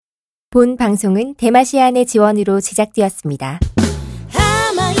본 방송은 데마시안의 지원으로 제작되었습니다.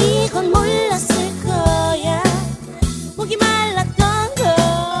 아마 이건 몰랐을 거야. 목이 말랐던 걸,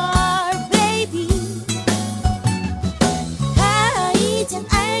 baby. 이젠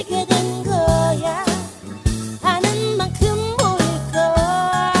알게 된 거야. 아는 만큼 모를걸.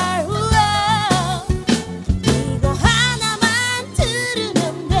 이거 하나만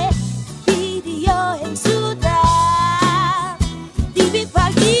들으면 돼. 비디 여행수다.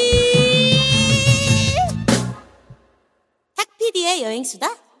 디비파기. PD의 여행수다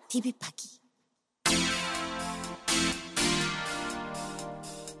디비파기.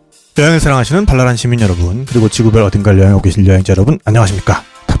 여행을 사랑하시는 발랄한 시민 여러분, 그리고 지구별 어딘가를 여행하고 계실 여행자 여러분, 안녕하십니까.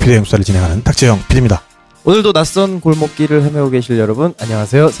 탁PD 여행수다를 진행하는 탁재영 PD입니다. 오늘도 낯선 골목길을 헤매고 계실 여러분,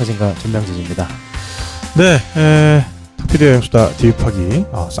 안녕하세요. 사진가 전명진입니다. 네, 탁PD 여행수다 디비파기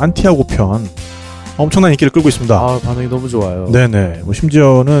산티아고 편 엄청난 인기를 끌고 있습니다. 아, 반응이 너무 좋아요. 네네. 뭐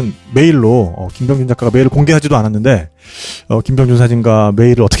심지어는 메일로 김병준 작가가 메일을 공개하지도 않았는데 김병준 사진가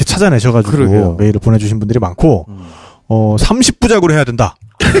메일을 어떻게 찾아내셔가지고 그러게요. 메일을 보내주신 분들이 많고 30부작으로 해야 된다.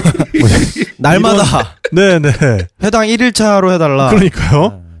 날마다. 네네. 회당 1일차로 해달라.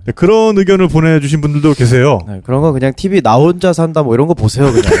 그러니까요. 네, 그런 의견을 보내주신 분들도 계세요. 네, 그런 거 그냥 TV 나 혼자 산다 뭐 이런 거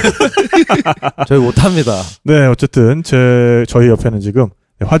보세요 그냥. 저희 못합니다. 네, 어쨌든 저희 옆에는 지금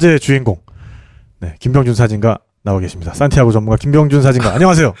화제의 주인공 김병준 사진가 나와 계십니다. 산티아고 전문가 김병준 사진가,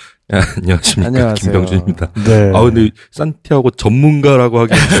 안녕하세요. 안녕하십니까. 안녕하세요. 김병준입니다. 네. 근데 산티아고 전문가라고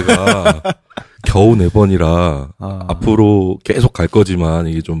하기엔 제가 겨우 4번이라 앞으로 계속 갈 거지만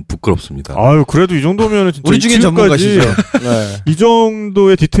이게 좀 부끄럽습니다. 아유, 그래도 이 정도면 진짜 우리 중엔 전문가시죠. 네. 이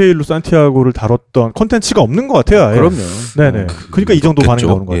정도의 디테일로 산티아고를 다뤘던 컨텐츠가 없는 것 같아요. 아예. 그럼요. 네네. 그러니까 이 정도 반응이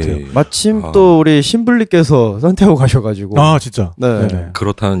나오는 것 같아요. 예. 마침 또 우리 신불리께서 산티아고 가셔가지고. 아, 진짜. 네. 네네.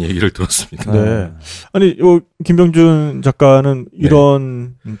 그렇다는 얘기를 들었습니다. 네. 아니, 김병준 작가는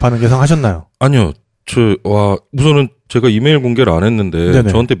이런 반응 예상하셨나요? 아니요. 우선은 제가 이메일 공개를 안 했는데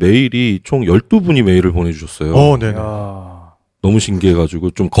네네. 저한테 메일이 총 12분이 메일을 보내주셨어요. 네네. 너무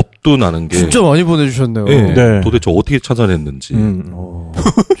신기해가지고 좀 겁도 나는 게. 진짜 많이 보내주셨네요. 네. 네. 도대체 어떻게 찾아냈는지.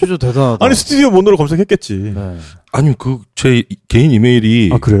 진짜 대단하다. 아니, 스튜디오 번호로 검색했겠지. 네. 아니요, 제 개인 이메일이.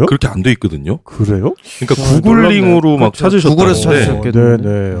 그래요? 그렇게 안 돼 있거든요. 그래요? 그러니까 구글링으로 막 그렇죠. 찾으셨다는데. 구글에서 찾으셨겠네.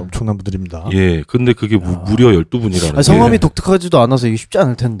 네네. 엄청난 분들입니다. 예, 근데 그게 무려 12분이라는 게. 성함이 독특하지도 않아서 이게 쉽지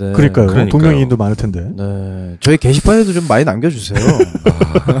않을 텐데. 그러니까요. 동명이인도 많을 텐데. 네. 저희 게시판에도 좀 많이 남겨주세요.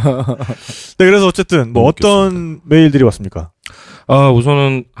 네, 그래서 어쨌든 어떤 메일들이 왔습니까?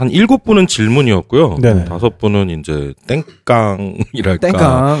 우선은 한 7분은 질문이었고요. 네네. 5분은 이제 땡깡이랄까.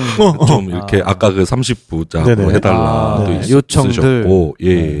 땡깡. 좀 이렇게 아까 그 30부작으로 네네. 해달라도 네네. 요청들.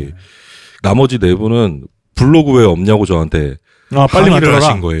 예. 나머지 4분은 블로그 왜 없냐고 저한테 빨리 항의를 만들어라.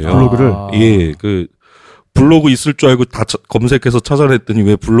 하신 거예요. 블로그를. 예, 블로그 있을 줄 알고 다 검색해서 찾아냈더니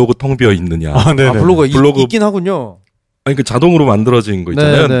왜 블로그 텅 비어 있느냐. 네네. 블로그 있긴 하군요. 아니 그 자동으로 만들어진 거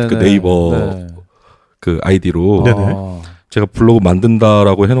있잖아요. 그 네이버 그 아이디로. 네네. 제가 블로그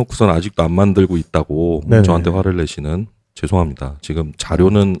만든다라고 해놓고서는 아직도 안 만들고 있다고 네네. 저한테 화를 내시는, 죄송합니다. 지금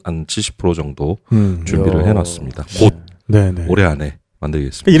자료는 한 70% 정도 준비를 해놨습니다. 곧 네네. 올해 안에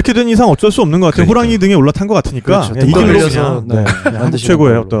만들겠습니다. 그러니까 이렇게 된 이상 어쩔 수 없는 것 같아요. 그러니까요. 호랑이 등에 올라탄 것 같으니까 그렇죠. 이 길로 흘려서, 그냥 한국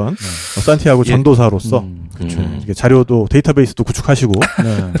최고의 어떤 산티아고 전도사로서 이게 자료도 데이터베이스도 구축하시고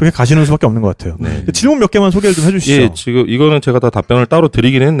그렇게 가시는 수밖에 없는 것 같아요. 네. 질문 몇 개만 소개를 좀 해주시죠. 예, 지금 이거는 제가 다 답변을 따로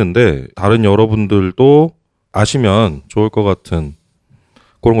드리긴 했는데 다른 여러분들도 아시면 좋을 것 같은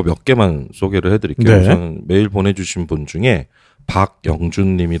그런 거 몇 개만 소개를 해드릴게요. 네. 우선 메일 보내주신 분 중에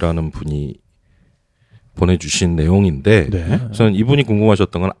박영준님이라는 분이 보내주신 내용인데, 네. 우선 이분이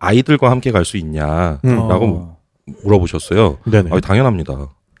궁금하셨던 건 아이들과 함께 갈 수 있냐라고 물어보셨어요. 네네. 당연합니다.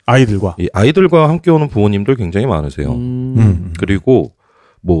 아이들과. 이 아이들과 함께 오는 부모님들 굉장히 많으세요. 그리고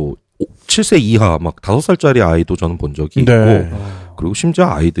뭐 7세 이하 막 5살짜리 아이도 저는 본 적이 있고, 그리고 심지어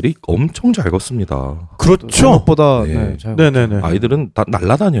아이들이 엄청 잘 걷습니다. 그렇죠. 생각보다 네네네. 아이들은 다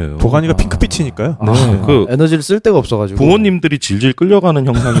날아다녀요. 도가니가 핑크빛이니까요. 에너지를 쓸 데가 없어가지고 부모님들이 질질 끌려가는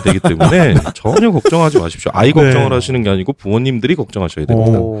형상이 되기 때문에 전혀 걱정하지 마십시오. 아이 걱정을 하시는 게 아니고 부모님들이 걱정하셔야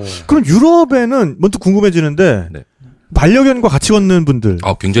됩니다. 그럼 유럽에는 문득 궁금해지는데 반려견과 같이 걷는 분들.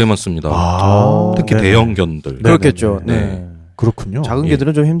 굉장히 많습니다. 특히 대형견들. 그렇겠죠. 네. 그렇군요. 작은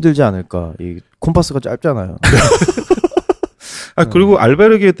개들은 좀 힘들지 않을까. 이 콤파스가 짧잖아요. 그리고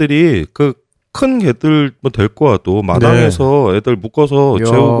알베르게들이 큰 개들 뭐 데리고 와도 마당에서 애들 묶어서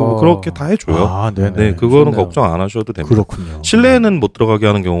재우고 그렇게 다 해줘요. 네, 그거는 걱정 안 하셔도 됩니다. 그렇군요. 실내에는 못 들어가게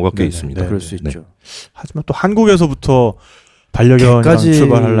하는 경우가 꽤 있습니다. 그럴 수 있죠. 하지만 또 한국에서부터 반려견이랑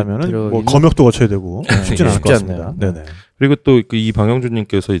출발하려면은 뭐 검역도 거쳐야 되고 쉽지는 않을 것 같습니다. 네네. 그리고 또 이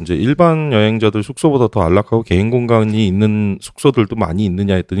방영준님께서 이제 일반 여행자들 숙소보다 더 안락하고 개인 공간이 있는 숙소들도 많이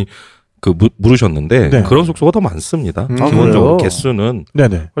있느냐 했더니 물으셨는데 네. 그런 숙소가 더 많습니다. 기본적으로 개수는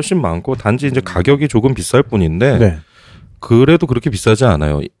훨씬 많고 단지 이제 가격이 조금 비쌀 뿐인데 그래도 그렇게 비싸지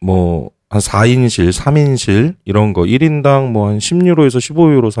않아요. 뭐 한 4인실, 3인실 이런 거 1인당 뭐 한 10유로에서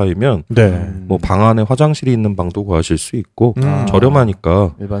 15유로 사이면 뭐 방 안에 화장실이 있는 방도 구하실 수 있고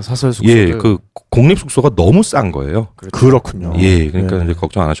저렴하니까 일반 사설 숙소들 예, 그 공립 숙소가 너무 싼 거예요. 그렇군요. 예, 그러니까 이제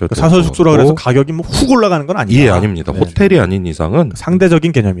걱정 안 하셔도 돼요. 사설 숙소라 그래서 가격이 뭐 훅 올라가는 건 아니다. 예, 아닙니다. 호텔이 아닌 이상은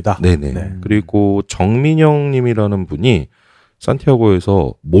상대적인 개념이다. 네네. 그리고 정민영님이라는 분이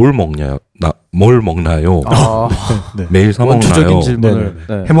산티아고에서 뭘 먹나요? 매일 사 먹나요?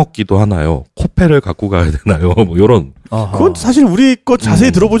 해먹기도 하나요? 코페를 갖고 가야 되나요? 뭐 요런. 그건 사실 우리 거 자세히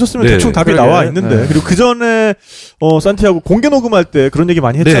들어보셨으면 대충 답이 나와 있는데. 그리고 그 전에 산티아고 공개 녹음할 때 그런 얘기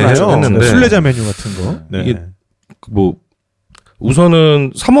많이 했잖아요. 순례자 메뉴 같은 거. 이게 뭐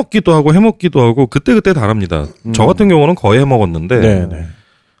우선은 사 먹기도 하고 해먹기도 하고 그때그때 다릅니다. 저 같은 경우는 거의 해먹었는데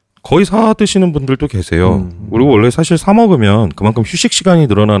거의 사 드시는 분들도 계세요. 그리고 원래 사실 사 먹으면 그만큼 휴식 시간이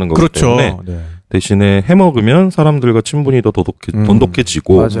늘어나는 거기 때문에 대신에 해 먹으면 사람들과 친분이 더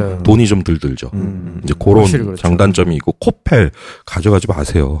돈독해지고 돈이 좀 덜 들죠. 이제 그런 장단점이 있고 코펠 가져가지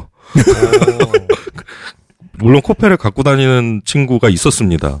마세요. 물론 코펠을 갖고 다니는 친구가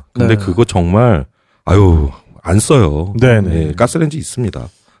있었습니다. 근데 그거 정말 안 써요. 네, 가스레인지 있습니다.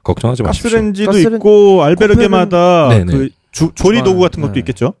 걱정하지 마십시오. 가스레인지도 있고 알베르게마다 그 조리 도구 같은 것도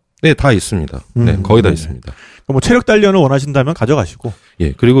있겠죠? 네, 다 있습니다. 네, 거의 다 있습니다. 뭐 체력 단련을 원하신다면 가져가시고.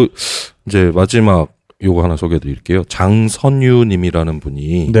 예, 그리고 이제 마지막 요거 하나 소개해 드릴게요. 장선유 님이라는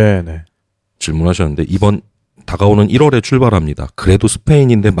분이 질문하셨는데 이번 다가오는 1월에 출발합니다. 그래도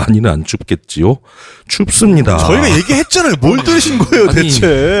스페인인데 많이는 안 춥겠지요? 춥습니다. 저희가 얘기했잖아요. 뭘 들으신 거예요, 대체?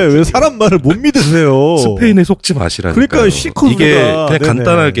 왜 사람 말을 못 믿으세요? 스페인에 속지 마시라니까요. 그러니까 시크루가 이게 그냥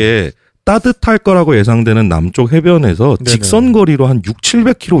간단하게 따뜻할 거라고 예상되는 남쪽 해변에서 직선거리로 한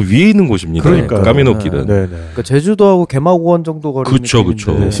 600-700km 위에 있는 곳입니다. 그러니까요. 까미노길은. 그러니까 제주도하고 개마고원 정도 거리. 그렇죠.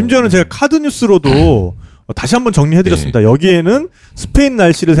 심지어는 제가 카드 뉴스로도 다시 한번 정리해드렸습니다. 여기에는 스페인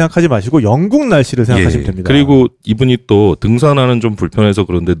날씨를 생각하지 마시고 영국 날씨를 생각하시면 됩니다. 그리고 이분이 또 등산하는 좀 불편해서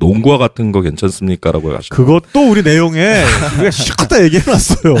그런데 농구화 같은 거 괜찮습니까라고 하시죠. 그것도 우리 내용에 우리가 시작하다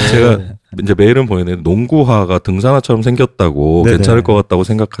얘기해놨어요. 제가 이제 메일은 보내는데 농구화가 등산화처럼 생겼다고 괜찮을 것 같다고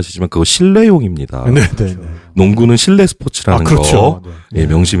생각하시지만 그거 실내용입니다. 농구는 실내 스포츠라는 거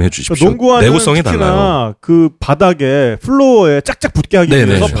명심해 주십시오. 농구화는 내구성이 달라요. 그 바닥에 플로어에 짝짝 붙게 하기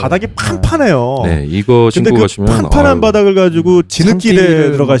위해서 바닥이 판판해요. 네, 이거 신고 가시면 판판한 바닥을 가지고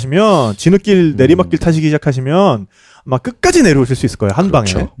진흙길에 들어가시면 진흙길 내리막길 타시기 시작하시면 아마 끝까지 내려오실 수 있을 거예요. 한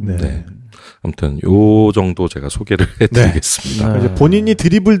방에. 네. 아무튼 요 정도 제가 소개를 해드리겠습니다. 이제 본인이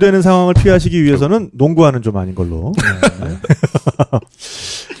드리블되는 상황을 피하시기 위해서는 농구화는 좀 아닌 걸로.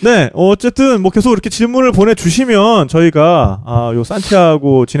 네, 어쨌든 뭐 계속 이렇게 질문을 보내주시면 저희가 요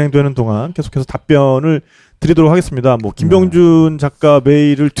산티아고 진행되는 동안 계속해서 답변을 드리도록 하겠습니다. 뭐 김병준 작가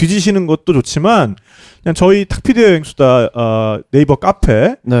메일을 뒤지시는 것도 좋지만 그냥 저희 탁피디 여행수다 네이버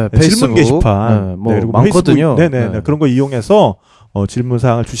카페, 질문 게시판, 그리고 많거든요. 그런 거 이용해서 질문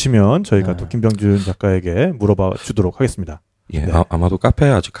사항을 주시면 저희가 또 김병준 작가에게 물어봐 주도록 하겠습니다. 예, 아마도 카페에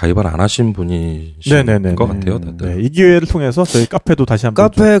아직 가입을 안 하신 분이신 것 같아요. 이 기회를 통해서 저희 카페도 다시 한번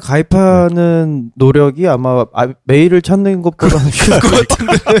카페에 가입하는 노력이 아마 메일을 찾는 것보다는 쉬울 것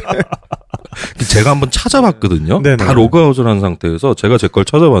같은데. 제가 한번 찾아봤거든요. 다 로그아웃을 한 상태에서 제가 제 걸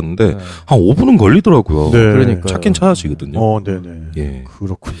찾아봤는데 한 5분은 걸리더라고요. 그러니까 찾긴 찾아지거든요. 예,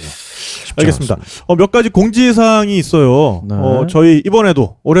 그렇군요. 알겠습니다. 몇 가지 공지사항이 있어요. 저희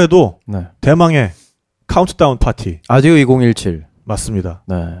이번에도 올해도 대망의 카운트다운 파티 아디오 2017 맞습니다.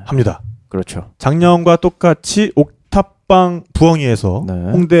 합니다. 그렇죠. 작년과 똑같이 옥탑방 부엉이에서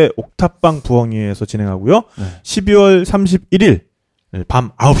홍대 옥탑방 부엉이에서 진행하고요. 12월 31일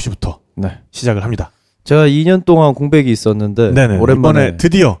밤 9시부터 시작을 합니다. 제가 2년 동안 공백이 있었는데 오랜만에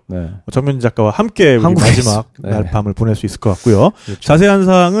드디어 정민준 작가와 함께 우리 마지막 날 밤을 보낼 수 있을 것 같고요. 자세한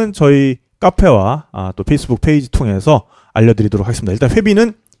사항은 저희 카페와 또 페이스북 페이지 통해서 알려드리도록 하겠습니다. 일단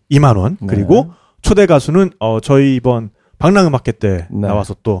회비는 2만 원 그리고 초대 가수는 저희 이번 방랑음악회 때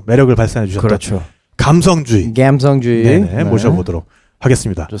나와서 또 매력을 발산해 주셨던 감성주의 모셔보도록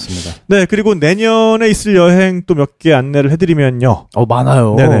하겠습니다. 좋습니다. 네, 그리고 내년에 있을 여행 또 몇 개 안내를 해드리면요.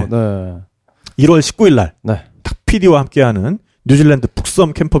 많아요. 1월 19일 날 탁PD와 함께하는 뉴질랜드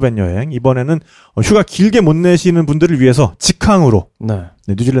북섬 캠퍼밴 여행. 이번에는 휴가 길게 못 내시는 분들을 위해서 직항으로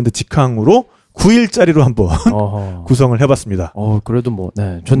뉴질랜드 직항으로 9일짜리로 한번 구성을 해봤습니다. 그래도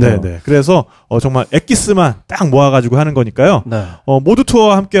좋네요. 그래서 정말 엑기스만 딱 모아가지고 하는 거니까요. 모두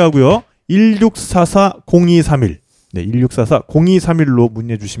투어와 함께하고요. 1644-0231 1644-0231로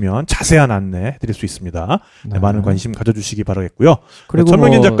문의해 주시면 자세한 안내 해드릴 수 있습니다. 많은 관심 가져주시기 바라겠고요. 그리고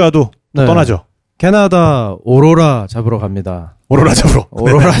전명진 작가도 네. 떠나죠. 캐나다 오로라 잡으러 갑니다. 오로라 잡으러.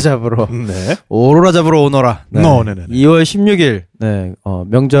 오로라 잡으러. 네. 오로라 잡으러 오너라. 네. 네네네. 2월 16일. 네.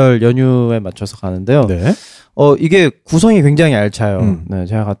 명절 연휴에 맞춰서 가는데요. 네. 이게 구성이 굉장히 알차요. 네.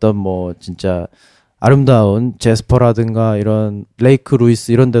 제가 갔던 뭐 진짜 아름다운 제스퍼라든가 이런 레이크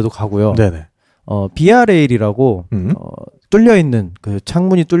루이스 이런 데도 가고요. 네네. BRA일이라고 뚫려 있는 그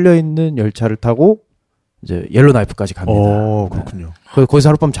창문이 뚫려 있는 열차를 타고 이제 옐로나이프까지 갑니다. 오, 그렇군요. 네. 거기서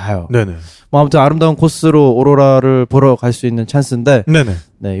하룻밤 자요. 네네. 뭐 아무튼 아름다운 코스로 오로라를 보러 갈 수 있는 찬스인데, 네네.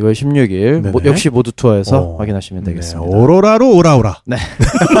 네, 2월 16일 역시 모두 투어에서 확인하시면 되겠습니다. 네, 오로라로 오라오라. 네.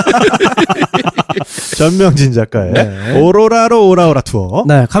 전명진 작가의 네. 오로라로 오라오라 투어.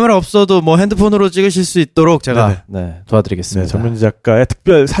 네, 카메라 없어도 뭐 핸드폰으로 찍으실 수 있도록 제가 도와드리겠습니다. 네, 전명진 작가의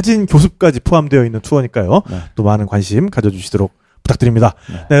특별 사진 교습까지 포함되어 있는 투어니까요. 네. 또 많은 관심 가져주시도록 부탁드립니다.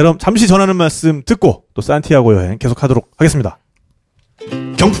 네, 그럼 잠시 전하는 말씀 듣고 또 산티아고 여행 계속하도록 하겠습니다.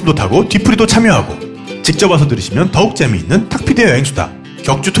 경품도 타고 뒤풀이도 참여하고 직접 와서 들으시면 더욱 재미있는 탁피디의 여행수다.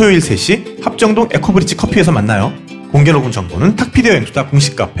 격주 토요일 3시 합정동 에코브리지 커피에서 만나요. 공개 로그인 정보는 탁피디의 여행수다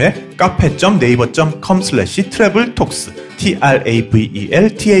공식 카페 카페.naver.com/traveltalks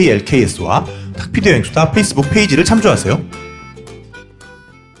TRAVELTALKS와 탁피디의 여행수다 페이스북 페이지를 참조하세요.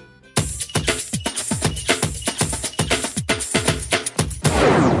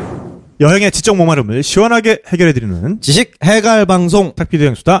 여행의 지적 목마름을 시원하게 해결해드리는 지식 해갈 방송 탁피디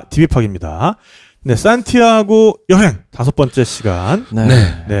여행수다 디비팍입니다. 네, 산티아고 여행 5번째 시간.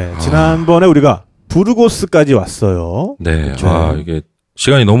 네. 지난번에 우리가 부르고스까지 왔어요. 네. 그렇죠? 이게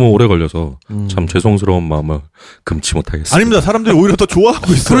시간이 너무 오래 걸려서 참 죄송스러운 마음을 금치 못하겠습니다. 아닙니다. 사람들이 오히려 더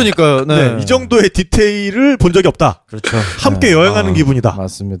좋아하고 있어요. 그러니까요. 네. 이 정도의 디테일을 본 적이 없다. 그렇죠. 함께 여행하는 기분이다.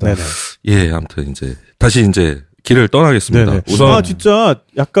 맞습니다. 네네. 예, 아무튼 다시 길을 떠나겠습니다. 네네. 우선 진짜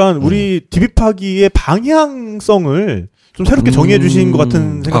약간 우리 디비파기의 방향성을 좀 새롭게 정의해 주신 것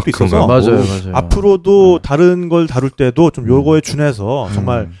같은 생각도 있어서 맞아요. 앞으로도 다른 걸 다룰 때도 좀 요거에 준해서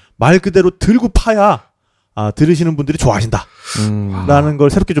정말 말 그대로 들고 파야 들으시는 분들이 좋아하신다. 라는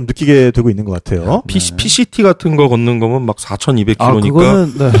걸 새롭게 좀 느끼게 되고 있는 것 같아요. PCT 같은 거 걷는 거면 막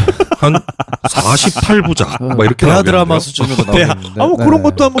 4,200km니까 한 48부작 막 이렇게 대하 드라마 수준으로 나오는데. 뭐 그런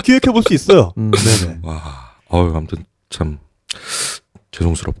것도 한번 기획해 볼 수 있어요. 네네. 아무튼 참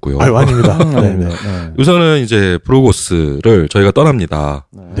죄송스럽고요. 아닙니다. 우선은 이제 부르고스를 저희가 떠납니다.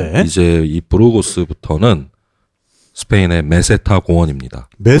 네. 이제 이 부르고스부터는 스페인의 메세타 공원입니다.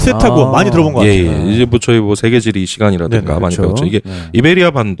 메세타 공원 많이 들어본 것 같아요. 예. 이제 저희 세계지리 시간이라든가 많이 배웠죠. 이게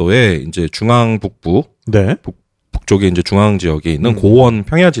이베리아 반도의 이제 중앙 북부, 북쪽에 이제 중앙 지역에 있는 고원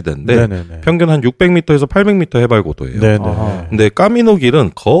평야지대인데 평균 한 600m에서 800m 해발 고도예요. 근데 까미노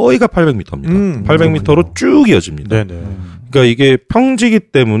길은 거의가 800m입니다. 800m로 쭉 이어집니다. 그러니까 이게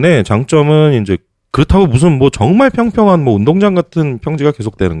평지기 때문에 장점은 이제 그렇다고 무슨 정말 평평한 운동장 같은 평지가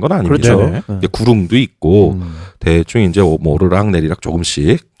계속되는 건 아닙니다. 그렇죠. 구릉도 있고 대충 이제 오르락 내리락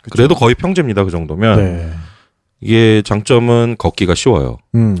조금씩. 그래도 거의 평지입니다. 그 정도면. 이게 장점은 걷기가 쉬워요.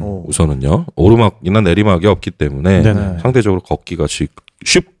 우선은요. 오르막이나 내리막이 없기 때문에 상대적으로 걷기가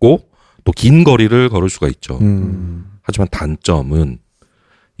쉽고 또 긴 거리를 걸을 수가 있죠. 하지만 단점은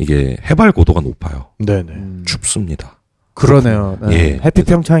이게 해발 고도가 높아요. 춥습니다. 그러네요. 예. 햇빛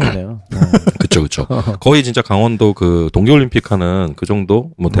평창이네요. 그쵸. 거의 진짜 강원도 동계올림픽 하는 그 정도,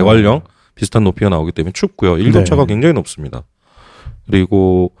 대관령 비슷한 높이가 나오기 때문에 춥고요. 일교차가 굉장히 높습니다.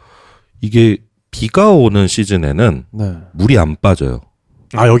 그리고 이게 비가 오는 시즌에는 물이 안 빠져요.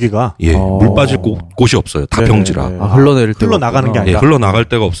 여기가? 예. 물 빠질 곳이 없어요. 다 평지라. 흘러내릴 때. 흘러나가는 게 아니라. 예, 흘러나갈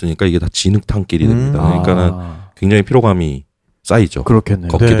데가 없으니까 이게 다 진흙탕길이 됩니다. 그러니까는 굉장히 피로감이 쌓이죠. 그렇겠네요.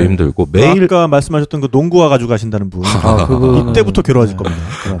 걷기도 힘들고 매일 아까 말씀하셨던 그 농구화 가지고 가신다는 분 이때부터 괴로워질 겁니다.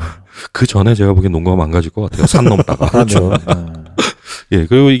 그 전에 제가 보기엔 농구가 망가질 것 같아요. 산 넘다가. 그렇죠. 예,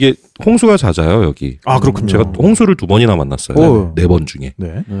 그리고 이게 홍수가 잦아요 여기. 그렇군요. 제가 홍수를 2번이나 만났어요. 4번 중에.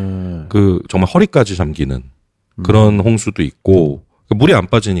 정말 허리까지 잠기는 그런 홍수도 있고 물이 안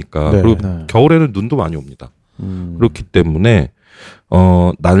빠지니까 그리고 겨울에는 눈도 많이 옵니다. 그렇기 때문에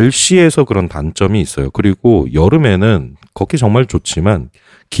날씨에서 그런 단점이 있어요. 그리고 여름에는 걷기 정말 좋지만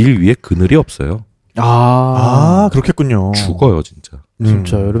길 위에 그늘이 없어요. 그렇겠군요. 죽어요, 진짜.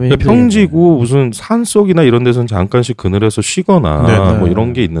 진짜 여름에 평지고 무슨 산속이나 이런 데서는 잠깐씩 그늘에서 쉬거나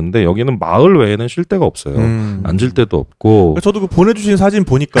이런 게 있는데 여기는 마을 외에는 쉴 데가 없어요. 앉을 데도 없고. 저도 보내주신 사진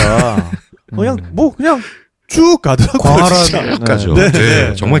보니까 그냥 쭉 가더라고요. 광활한 가죠.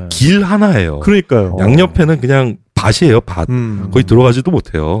 정말 길 하나예요. 그러니까요. 양옆에는 그냥 밭이에요, 밭. 거의 들어가지도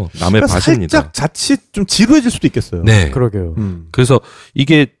못해요. 남의 밭입니다. 살짝 자칫 좀 지루해질 수도 있겠어요. 네. 그러게요. 그래서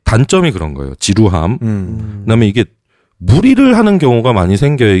이게 단점이 그런 거예요. 지루함. 그다음에 이게 무리를 하는 경우가 많이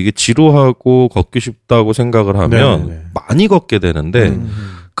생겨요. 이게 지루하고 걷기 쉽다고 생각을 하면 많이 걷게 되는데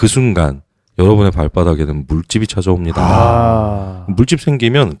그 순간 여러분의 발바닥에는 물집이 찾아옵니다. 물집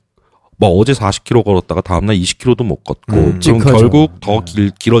생기면 뭐 어제 40km 걸었다가 다음날 20km도 못 걷고 그럼 결국 더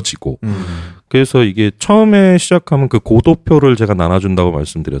길어지고 그래서 이게 처음에 시작하면 그 고도표를 제가 나눠준다고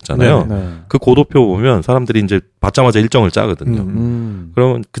말씀드렸잖아요. 그 고도표 보면 사람들이 이제 받자마자 일정을 짜거든요.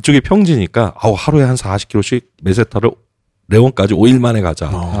 그러면 그쪽이 평지니까 하루에 한 40km씩 메세타를 레온까지 5일 만에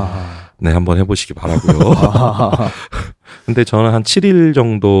가자. 네, 한번 해보시기 바라고요. 근데 저는 한 7일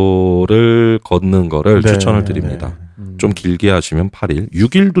정도를 걷는 거를 추천을 드립니다. 좀 길게 하시면 8일,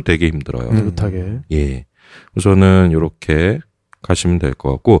 6일도 되게 힘들어요. 느긋하게. 예. 우선은 이렇게 가시면 될 것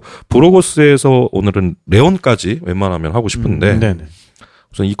같고 브로고스에서 오늘은 레온까지 웬만하면 하고 싶은데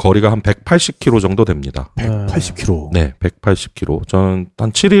우선 이 거리가 한 180km 정도 됩니다. 180km. 네, 180km. 저는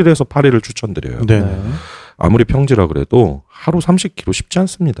한 7일에서 8일을 추천드려요. 아무리 평지라 그래도 하루 30km 쉽지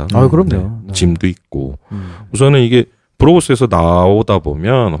않습니다. 그럼요. 짐도 있고. 우선은 이게 브로고스에서 나오다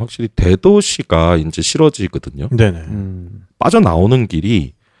보면 확실히 대도시가 이제 싫어지거든요. 빠져나오는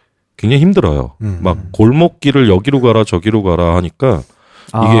길이 굉장히 힘들어요. 막 골목길을 여기로 가라 저기로 가라 하니까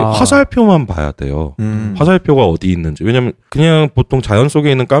이게 화살표만 봐야 돼요. 화살표가 어디 있는지. 왜냐면 그냥 보통 자연 속에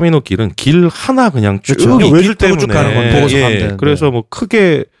있는 까미노 길은 길 하나 그냥 쭉 있기 때문에 쭉 가는 건 보고서 가면 되는데. 그래서 뭐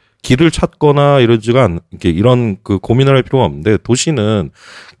크게 길을 찾거나 이러지가 이런 그 고민을 할 필요가 없는데 도시는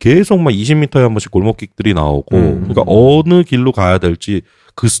계속 막 20m에 한 번씩 골목길들이 나오고 그러니까 어느 길로 가야 될지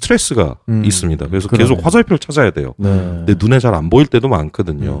그 스트레스가 있습니다. 그래서 계속 화살표를 찾아야 돼요. 근데 눈에 잘 안 보일 때도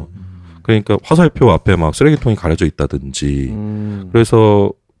많거든요. 그러니까 화살표 앞에 막 쓰레기통이 가려져 있다든지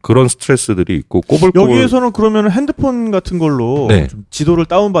그래서 그런 스트레스들이 있고 꼬불꼬불 여기에서는 그러면 핸드폰 같은 걸로 좀 지도를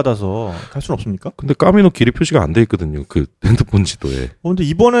다운받아서 갈 수는 없습니까? 근데 까미노 길이 표시가 안 돼 있거든요. 그 핸드폰 지도에. 근데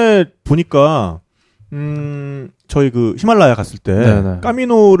이번에 보니까 저희 그 히말라야 갔을 때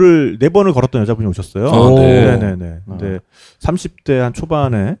까미노를 4번을 걸었던 여자분이 오셨어요. 네네네. 근데 30대 한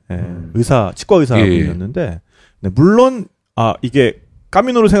초반에 치과 의사분이었는데 물론 이게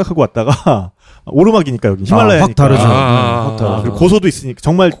까미노를 생각하고 왔다가 오르막이니까 여기 히말라야니까 확 다르죠. 확 다르죠. 그리고 고소도 있으니까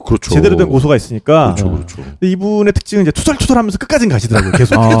정말 제대로 된 고소가 있으니까. 그렇죠. 근데 이분의 특징은 이제 투덜투덜하면서 끝까지는 가시더라고요.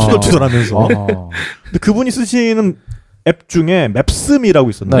 계속 투덜투덜하면서. 근데 그분이 쓰시는 앱 중에 맵스미라고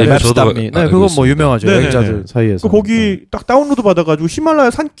있었는데. 맵스미. 그건 뭐 유명하죠. 여행자들 사이에서. 거기 딱 다운로드 받아가지고 히말라야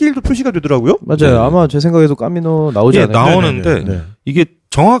산길도 표시가 되더라고요. 맞아요. 아마 제 생각에도 까미노 나오지 않아요. 나오는데 이게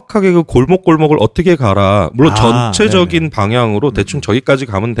정확하게 그 골목골목을 어떻게 가라. 물론 전체적인 방향으로 대충 저기까지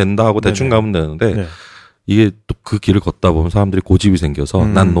가면 된다 하고 대충 가면 되는데 이게 또 그 길을 걷다 보면 사람들이 고집이 생겨서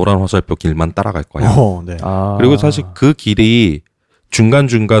난 노란 화살표 길만 따라갈 거야. 그리고 사실 그 길이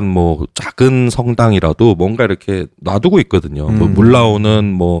중간중간 뭐 작은 성당이라도 뭔가 이렇게 놔두고 있거든요. 뭐 물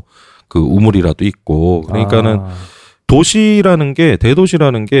나오는 뭐 그 우물이라도 있고. 그러니까는 도시라는 게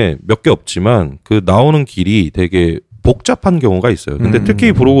대도시라는 게 몇 개 없지만 그 나오는 길이 되게 복잡한 경우가 있어요. 근데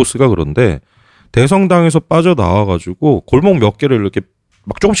특히 브로고스가 그런데 대성당에서 빠져나와가지고 골목 몇 개를 이렇게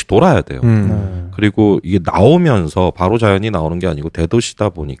막 조금씩 돌아야 돼요. 그리고 이게 나오면서 바로 자연이 나오는 게 아니고 대도시다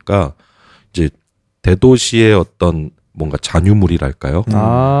보니까 이제 대도시의 어떤 뭔가 잔유물이랄까요?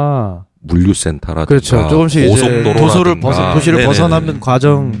 물류센터라든가 그렇죠. 조금씩 고속도로라든가 도시를 벗어나는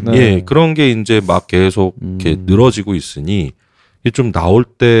과정. 예, 그런 게 이제 막 계속 이렇게 늘어지고 있으니 이게 좀 나올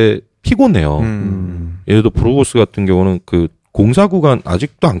때 피곤해요. 예를 들어 브로고스 같은 경우는 그 공사 구간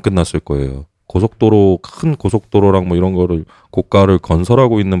아직도 안 끝났을 거예요. 고속도로 큰 고속도로랑 뭐 이런 거를 고가를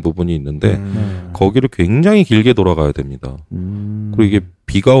건설하고 있는 부분이 있는데 거기를 굉장히 길게 돌아가야 됩니다. 그리고 이게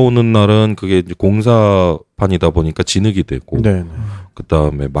비가 오는 날은 그게 이제 공사판이다 보니까 진흙이 되고 그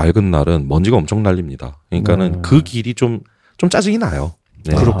다음에 맑은 날은 먼지가 엄청 날립니다. 그러니까는 그 길이 좀 짜증이 나요.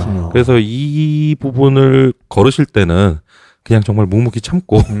 그렇군요. 그래서 이 부분을 걸으실 때는 그냥 정말 묵묵히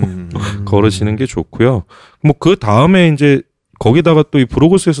참고 걸으시는 게 좋고요. 뭐 그 다음에 이제 거기다가 또 이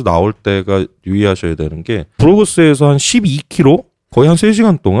브로고스에서 나올 때가 유의하셔야 되는 게 브로고스에서 한 12km 거의 한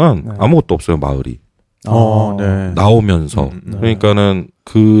 3시간 동안 아무것도 없어요, 마을이. 나오면서. 그러니까는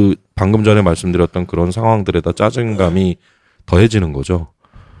그 방금 전에 말씀드렸던 그런 상황들에다 짜증감이 더해지는 거죠.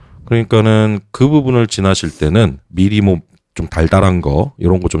 그러니까는 그 부분을 지나실 때는 미리 뭐 좀 달달한 거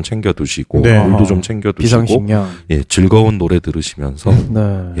이런 거 좀 챙겨 두시고 물도 좀 챙겨 두시고 예, 즐거운 노래 들으시면서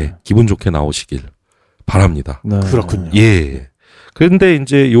예, 기분 좋게 나오시길 바랍니다. 그렇군요. 예. 그런데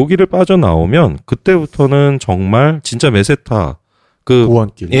이제 여기를 빠져나오면 그때부터는 정말 진짜 메세타 그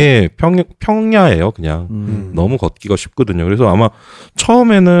고원길. 예, 평야예요, 그냥. 너무 걷기가 쉽거든요. 그래서 아마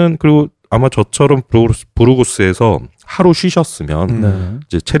처음에는 그리고 아마 저처럼 브루고스에서 하루 쉬셨으면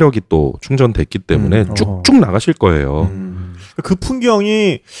이제 체력이 또 충전됐기 때문에 쭉쭉 나가실 거예요. 그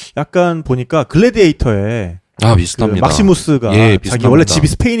풍경이 약간 보니까 글래디에이터에 비슷합니다. 그 막시무스가 자기 원래 집이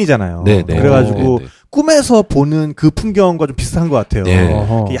스페인이잖아요. 그래가지고 꿈에서 보는 그 풍경과 좀 비슷한 것 같아요.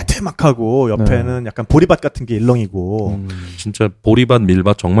 네. 야채막하고 옆에는 약간 보리밭 같은 게 일렁이고. 진짜 보리밭,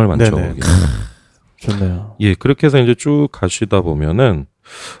 밀밭 정말 많죠. 좋네요. 예, 그렇게 해서 이제 쭉 가시다 보면은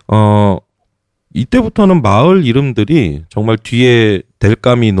이때부터는 마을 이름들이 정말 뒤에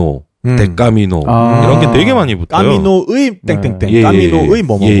델카미노, 데카미노 이런 게 되게 많이 붙어요. 까미노의 땡땡땡, 까미노의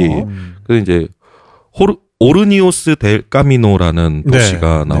뭐뭐. 그래서 이제 오르니오스 델 까미노라는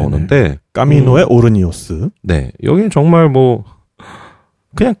도시가 나오는데 까미노의 오르니오스. 네, 여기는 정말 뭐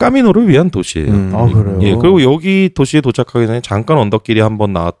그냥 까미노를 위한 도시예요. 아, 그래요. 예, 그리고 여기 도시에 도착하기 전에 잠깐 언덕길이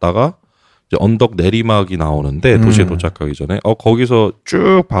한번 나왔다가 이제 언덕 내리막이 나오는데 도시에 도착하기 전에 거기서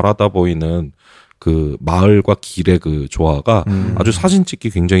쭉 바라다 보이는 그 마을과 길의 그 조화가 아주 사진 찍기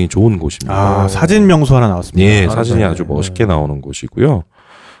굉장히 좋은 곳입니다. 아, 사진 명소 하나 나왔습니다. 예, 사진이 아주 멋있게 나오는 곳이고요.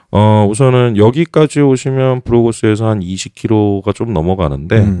 우선은 여기까지 오시면 브로고스에서 한 20km가 좀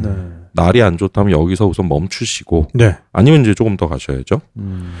넘어가는데 날이 안 좋다면 여기서 우선 멈추시고 아니면 이제 조금 더 가셔야죠.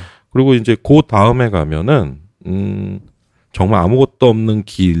 그리고 이제 그 다음에 가면은 정말 아무것도 없는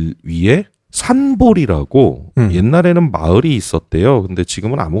길 위에 산볼이라고 옛날에는 마을이 있었대요. 근데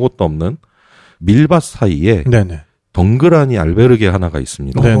지금은 아무것도 없는 밀밭 사이에 덩그라니 알베르게 하나가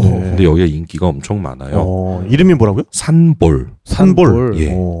있습니다. 근데 여기가 인기가 엄청 많아요. 이름이 뭐라고요? 산볼.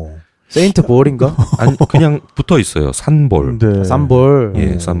 예. 세인트 볼인가? 아니 그냥 붙어 있어요. 산볼. 산볼.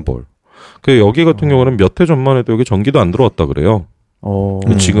 예, 산볼. 그 여기 같은 경우는 몇 해 전만 해도 여기 전기도 안 들어왔다 그래요.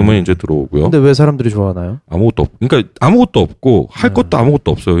 지금은 이제 들어오고요. 근데 왜 사람들이 좋아하나요? 그러니까 아무것도 없고 할 것도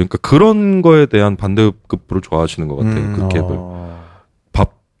아무것도 없어요. 그러니까 그런 거에 대한 반대급부를 좋아하시는 것 같아요. 그 갭을.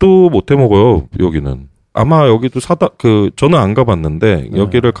 밥도 못 해 먹어요. 여기는. 아마 여기도 저는 안 가봤는데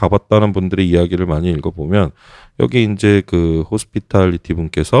여기를 가봤다는 분들의 이야기를 많이 읽어보면 여기 이제 그 호스피탈리티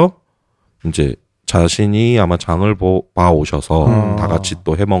분께서 이제 자신이 아마 장을 봐 오셔서 다 같이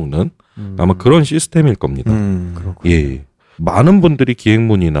또 해먹는 아마 그런 시스템일 겁니다. 예. 많은 분들이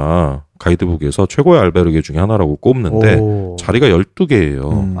기행문이나 가이드북에서 최고의 알베르게 중에 하나라고 꼽는데 자리가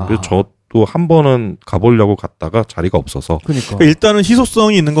 12개예요. 그래서 저도 한 번은 가보려고 갔다가 자리가 없어서. 그러니까 일단은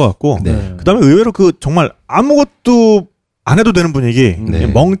희소성이 있는 것 같고 그다음에 의외로 그 정말 아무것도 안 해도 되는 분위기,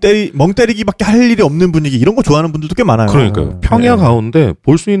 멍 때리기밖에 할 일이 없는 분위기 이런 거 좋아하는 분들도 꽤 많아요. 그러니까요. 평야 가운데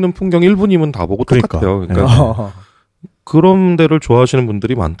볼 수 있는 풍경 1분이면 다 보고 똑같아요. 그러니까 그런 데를 좋아하시는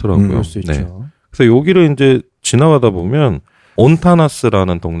분들이 많더라고요. 그럴 수 있죠. 그래서 여기를 이제 지나가다 보면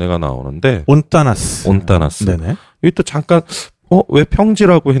온타나스라는 동네가 나오는데 온타나스. 네네. 여기 또 잠깐 왜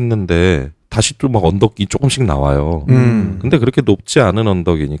평지라고 했는데 다시 또 막 언덕이 조금씩 나와요. 근데 그렇게 높지 않은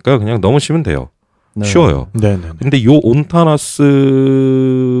언덕이니까 그냥 넘으시면 돼요. 쉬워요. 근데 요 온타나스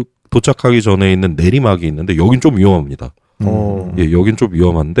도착하기 전에 있는 내리막이 있는데 여긴 좀 위험합니다. 예, 여긴 좀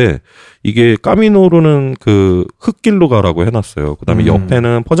위험한데 이게 까미노르는 그 흙길로 가라고 해놨어요. 그다음에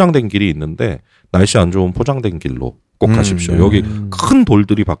옆에는 포장된 길이 있는데 날씨 안 좋은 포장된 길로 꼭 가십시오. 여기 큰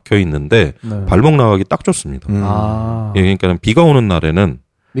돌들이 박혀 있는데 발목 나가기 딱 좋습니다. 예, 그러니까 비가 오는 날에는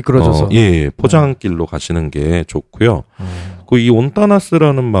미끄러져서 포장길로 가시는 게 좋고요. 그 이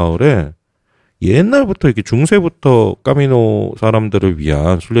온타나스라는 마을에 옛날부터 이렇게 중세부터 까미노 사람들을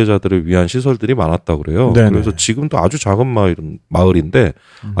위한 순례자들을 위한 시설들이 많았다고 그래요. 그래서 지금도 아주 작은 마을인데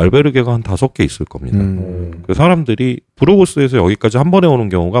알베르게가 한 5개 있을 겁니다. 그 사람들이 브로고스에서 여기까지 한 번에 오는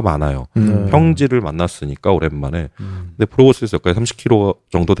경우가 많아요. 평지를 만났으니까 오랜만에. 근데 브로고스에서 여기까지 30km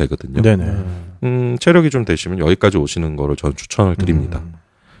정도 되거든요. 체력이 좀 되시면 여기까지 오시는 거를 저는 추천을 드립니다.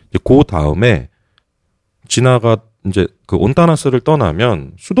 이제 그 다음에 이제 그 온타나스를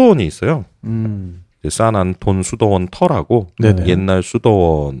떠나면 수도원이 있어요. 산안톤 수도원 터라고 옛날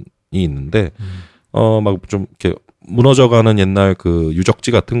수도원이 있는데 막 좀 이렇게 무너져가는 옛날 그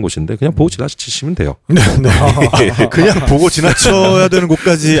유적지 같은 곳인데 그냥 보고 지나치시면 돼요. 그냥 보고 지나쳐야 되는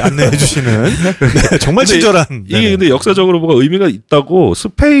곳까지 안내해 주시는 정말 친절한. 이게 근데 역사적으로 뭐가 의미가 있다고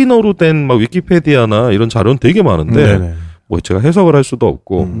스페인어로 된 막 위키페디아나 이런 자료는 되게 많은데 뭐 제가 해석을 할 수도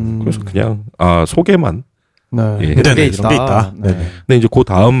없고 그래서 그냥 소개만. 이런 게 있다. 근데 이제 그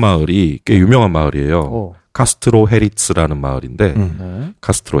다음 마을이 꽤 유명한 마을이에요. 카스트로 헤리츠라는 마을인데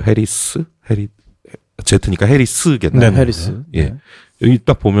카스트로 제트니까 헤리스겠네. 헤리스. 예. 여기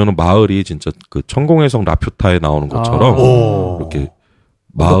딱 보면은 마을이 진짜 그 천공의 성 라퓨타에 나오는 것처럼 이렇게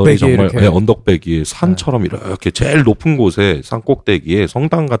마을이 정말 언덕배기에 산처럼 이렇게 제일 높은 곳에 산 꼭대기에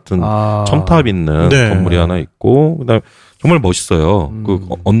성당 같은 첨탑 있는 건물이 하나 있고 그다음에 정말 멋있어요. 그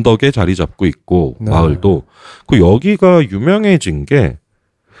언덕에 자리 잡고 있고 마을도 그 여기가 유명해진 게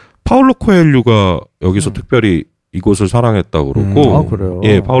파울로 코엘류가 여기서 특별히 이곳을 사랑했다고 그러고 그래요?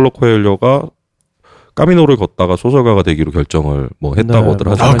 예, 파울로 코엘류가 까미노를 걷다가 소설가가 되기로 결정을 뭐 했다고들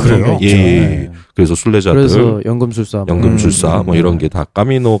하잖아요. 그래요? 예. 그래서 순례자들 그래서 연금술사 뭐 이런 게 다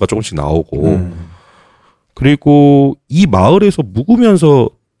까미노가 조금씩 나오고 그리고 이 마을에서 묵으면서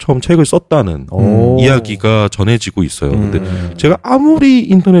처음 책을 썼다는 이야기가 전해지고 있어요. 근데 제가 아무리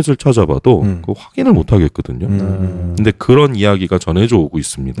인터넷을 찾아봐도 그 확인을 못 하겠거든요. 근데 그런 이야기가 전해져 오고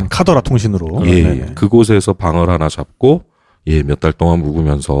있습니다. 카더라 통신으로. 예, 그곳에서 방을 하나 잡고 몇 달 동안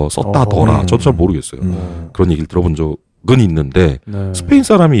묵으면서 썼다더라. 저도 잘 모르겠어요. 그런 얘기를 들어본 적은 있는데 스페인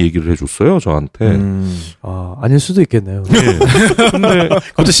사람이 얘기를 해줬어요, 저한테. 아닐 수도 있겠네요. 네. 근데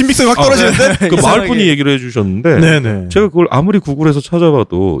갑자기 신빙성이 확 떨어지는데? 그 마을 분이 얘기를 해주셨는데 네네. 제가 그걸 아무리 구글에서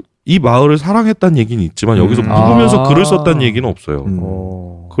찾아봐도 이 마을을 사랑했다는 얘기는 있지만 여기서 묵으면서 글을 썼다는 얘기는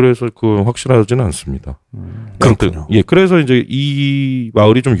없어요. 그래서 그건 확실하지는 않습니다. 그렇군요. 예, 그래서 이제 이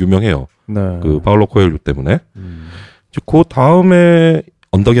마을이 좀 유명해요. 네. 그 파울로 코엘료 때문에. 그 다음에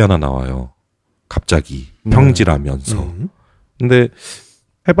언덕이 하나 나와요. 갑자기 평지라면서. 근데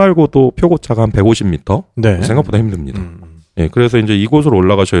해발고도 표고차가 한 150m. 네. 생각보다 힘듭니다. 예, 그래서 이제 이곳으로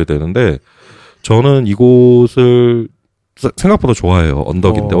올라가셔야 되는데 저는 이곳을 생각보다 좋아해요.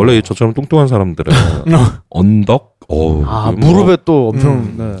 언덕인데 원래 저처럼 뚱뚱한 사람들은 언덕, 무릎에 또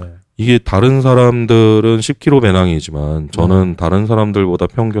엄청 이게 다른 사람들은 10kg 배낭이지만 저는 다른 사람들보다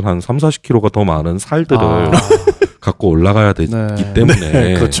평균 한 3, 40kg가 더 많은 살들을 갖고 올라가야 되기 때문에.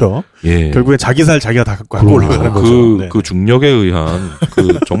 네, 그렇죠. 예. 결국엔 자기 살 자기가 다 갖고 올라가는 거죠. 네. 그 중력에 의한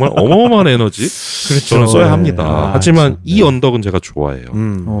그 정말 어마어마한 에너지 그렇죠. 저는 써야 합니다. 하지만 이 언덕은 제가 좋아해요.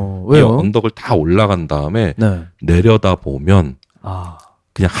 왜요? 이 언덕을 다 올라간 다음에 내려다 보면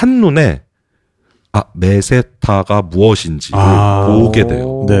그냥 한눈에 메세타가 무엇인지를 보게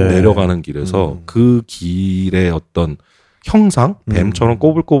돼요. 네. 내려가는 길에서 그 길의 어떤 형상, 뱀처럼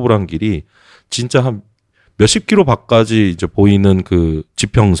꼬불꼬불한 길이 진짜 한 몇십 킬로 밖까지 이제 보이는 그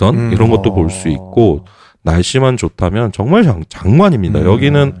지평선 이런 것도 볼 수 있고 날씨만 좋다면 정말 장관입니다.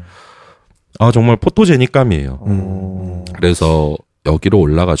 여기는 정말 포토제닉감이에요. 그래서 여기로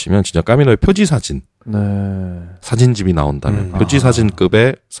올라가시면 진짜 까미노의 표지 사진, 사진집이 나온다면 표지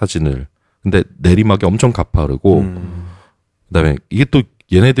사진급의 사진을. 근데 내리막이 엄청 가파르고 그다음에 이게 또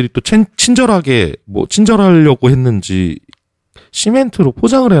얘네들이 또 친절하게 친절하려고 했는지 시멘트로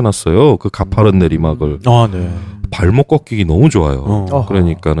포장을 해놨어요. 그 가파른 내리막을. 네. 발목 꺾이기 너무 좋아요.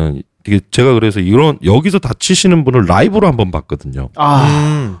 그러니까는 이게 제가 그래서 여기서 다치시는 분을 라이브로 한번 봤거든요.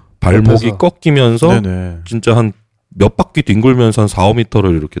 발목이 옆에서. 꺾이면서 진짜 한 몇 바퀴 뒹굴면서 한 4,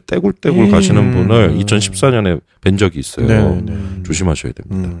 5m를 이렇게 떼굴떼굴 가시는 분을 2014년에 뵌 적이 있어요. 조심하셔야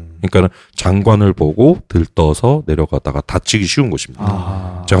됩니다. 그러니까는 장관을 보고 들떠서 내려가다가 다치기 쉬운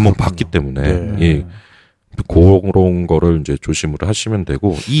곳입니다. 제가 한번 봤기 때문에. 예. 그런 거를 이제 조심을 하시면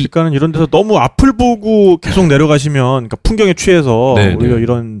되고. 그러니까는 이런 데서 너무 앞을 보고 계속 내려가시면, 그러니까 풍경에 취해서 오히려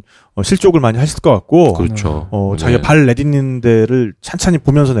이런 실족을 많이 하실 것 같고. 그렇죠. 자기가 발 내딛는 데를 찬찬히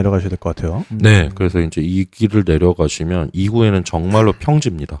보면서 내려가셔야 될 것 같아요. 네. 그래서 이제 이 길을 내려가시면 이후에는 정말로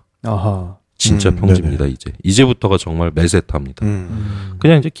평지입니다. 진짜 평지입니다. 이제부터가 정말 메세타입니다.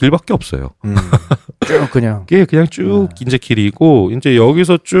 그냥 이제 길밖에 없어요. 쭉 그냥. 그냥 쭉 이제 길이고 이제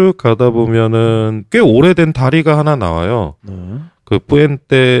여기서 쭉 가다 보면은 꽤 오래된 다리가 하나 나와요. 그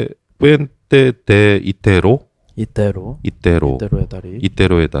뿌엔테 데 이테로의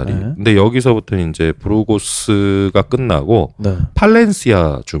다리. 근데 여기서부터 이제 부르고스가 끝나고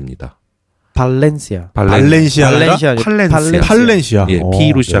팔렌시아 주입니다. 발렌시아. 예,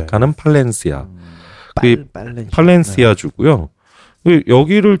 P로 시작하는 팔렌시아. 팔렌시아 주고요.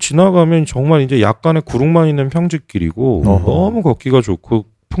 여기를 지나가면 정말 이제 약간의 구름만 있는 평지길이고 너무 걷기가 좋고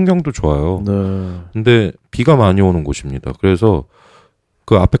풍경도 좋아요. 근데 비가 많이 오는 곳입니다. 그래서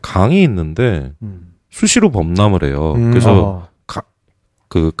그 앞에 강이 있는데 수시로 범람을 해요. 그래서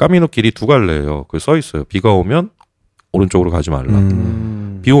그 까미노 길이 두 갈래예요. 그 써 있어요. 비가 오면 오른쪽으로 가지 말라.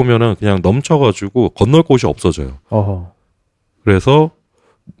 비 오면은 그냥 넘쳐가지고 건널 곳이 없어져요. 그래서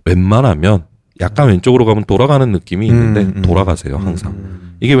웬만하면 약간 왼쪽으로 가면 돌아가는 느낌이 있는데 돌아가세요, 항상.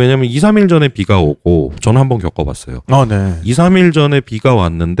 이게 왜냐면 2, 3일 전에 비가 오고 저는 한번 겪어봤어요. 2, 3일 전에 비가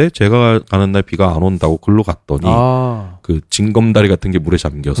왔는데 제가 가는 날 비가 안 온다고 글로 갔더니 그 징검다리 같은 게 물에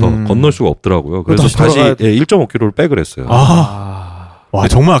잠겨서 건널 수가 없더라고요. 그래서 다시 1.5km를 백을 했어요. 와,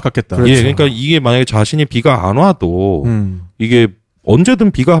 정말 아깝겠다. 그렇죠. 그러니까 이게 만약에 자신이 비가 안 와도 이게 언제든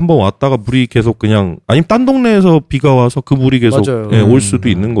비가 한번 왔다가 물이 계속 그냥 아니면 딴 동네에서 비가 와서 그 물이 계속 올 수도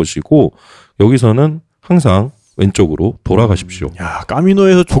있는 것이고 여기서는 항상 왼쪽으로 돌아가십시오. 야,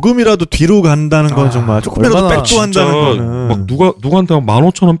 까미노에서 조금이라도 뒤로 간다는 건 정말 조금이라도 백도 한다는 거는 막 누구한테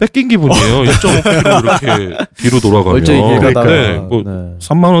 15,000원 뺏긴 기분이에요. 1.5km 이렇게 뒤로 돌아가면. 뭐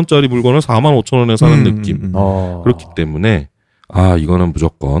 3만 원짜리 물건을 4만 5천 원에 사는 느낌. 그렇기 때문에 이거는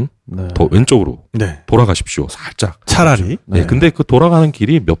무조건 더 왼쪽으로 돌아가십시오. 살짝. 차라리. 네. 근데 그 돌아가는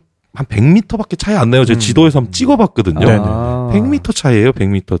길이 한 100m밖에 차이 안 나요. 제가 지도에서 한번 찍어봤거든요. 100m 차이예요.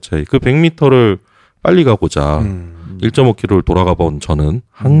 100m 차이. 그 100m를 빨리 가보자. 1.5km를 돌아가 본 저는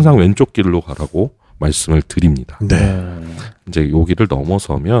항상 왼쪽 길로 가라고 말씀을 드립니다. 네. 이제 요 길을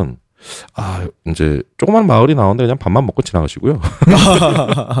넘어서면 이제 조그만 마을이 나오는데 그냥 밥만 먹고 지나가시고요.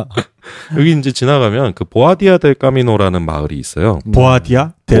 여기 이제 지나가면 그 보아디아 델 까미노라는 마을이 있어요.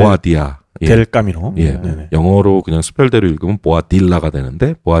 보아디아 델 까미노. 예. 네네. 영어로 그냥 스펠대로 읽으면 보아딜라가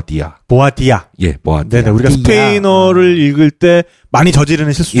되는데 보아디아. 예, 보아디아. 네네. 우리가 디아. 스페인어를 읽을 때 많이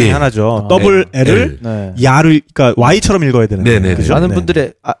저지르는 실수 중에 하나죠. 더블 L을 야를 그러니까 Y처럼 읽어야 되는. 네네. 그죠? 많은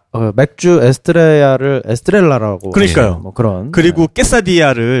분들이 맥주 에스트레야를 에스트렐라라고. 그러니까요. 뭐 그런. 그리고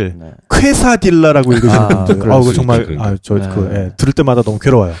깨사디아를 퀘사딜라라고 읽으시는 분들. 그거 정말 들을 때마다 너무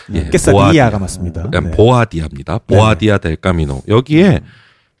괴로워요. 깨사디아가 맞습니다. 보아디아입니다. 보아디아 델 까미노. 여기에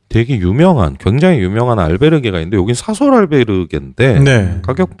되게 굉장히 유명한 알베르게가 있는데 여긴 사설 알베르게인데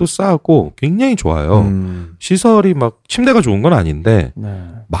가격도 싸고 굉장히 좋아요. 시설이 막 침대가 좋은 건 아닌데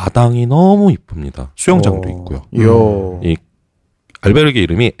마당이 너무 이쁩니다. 수영장도 있고요. 이 알베르게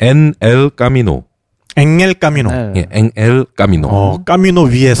이름이 엔엘 까미노. 엥엘 까미노. 예, 엥엘 까미노. 까미노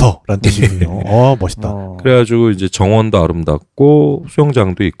위에서라는 뜻이군요. 멋있다. 그래가지고 이제 정원도 아름답고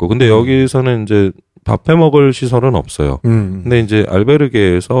수영장도 있고 근데 여기서는 이제 밥 해 먹을 시설은 없어요. 근데 이제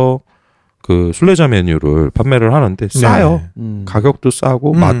알베르게에서 그 순례자 메뉴를 판매를 하는데 싸요. 가격도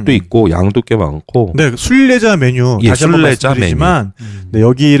싸고 맛도 있고 양도 꽤 많고. 네, 순례자 메뉴 다시 한번 말씀드리지만 네,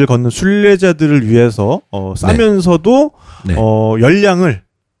 여기를 걷는 순례자들을 위해서 싸면서도 열량을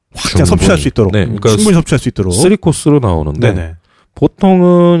확 섭취할 수 있도록 그러니까 충분히 섭취할 수 있도록 3코스로 나오는데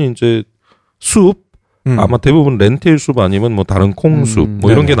보통은 이제 숲 아마 대부분 렌틸 숲 아니면 뭐 다른 콩숲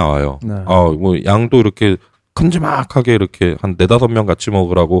뭐 이런 게 나와요. 뭐 양도 이렇게 큼지막하게 이렇게 한 4-5명 같이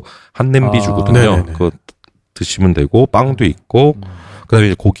먹으라고 한 냄비 주거든요. 그거 드시면 되고 빵도 있고 그다음에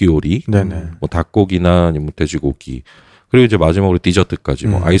이제 고기 요리, 뭐 닭고기나 아니면 돼지고기 그리고 이제 마지막으로 디저트까지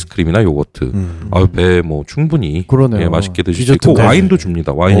뭐 아이스크림이나 요거트. 배 뭐 충분히 예, 맛있게 드실 수 있고 와인도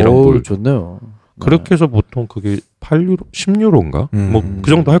줍니다. 와인이랑 물. 좋네요. 그렇게 해서 보통 그게 8유로, 10유로인가? 뭐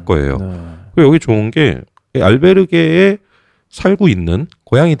그 정도 할 거예요. 그리고 여기 좋은 게 알베르게에 살고 있는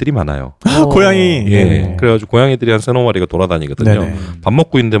고양이들이 많아요. 고양이. 예. 그래가지고 고양이들이 한 3-4마리가 돌아다니거든요. 밥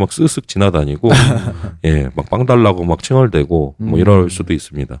먹고 있는데 막 쓱쓱 지나다니고, 예, 막 빵 달라고 막 칭얼대고, 뭐 이럴 수도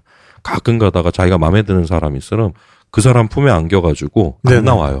있습니다. 가끔 가다가 자기가 마음에 드는 사람이 있으면 그 사람 품에 안겨가지고 안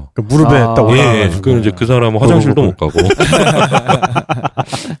나와요. 그 무릎에 딱 올라가가지고. 예, 그럼 이제 그 사람은 화장실도 못 가고.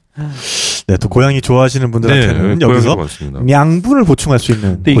 네, 또 고양이 좋아하시는 분들한테는 여기서 양분을 보충할 수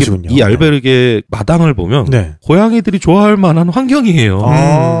있는 곳이군요. 이 알베르게 마당을 보면 고양이들이 좋아할 만한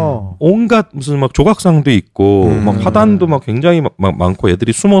환경이에요. 온갖 무슨 막 조각상도 있고 막 화단도 막 굉장히 막 많고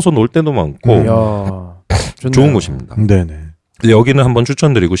애들이 숨어서 놀 때도 많고 좋은 곳입니다. 네네. 여기는 한번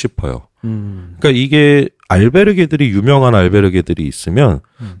추천드리고 싶어요. 그러니까 이게 알베르게들이 유명한 알베르게들이 있으면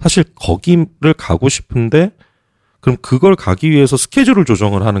사실 거기를 가고 싶은데 그럼 그걸 가기 위해서 스케줄을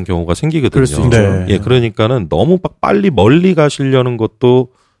조정을 하는 경우가 생기거든요. 예, 그러니까는 너무 빨리 멀리 가시려는 것도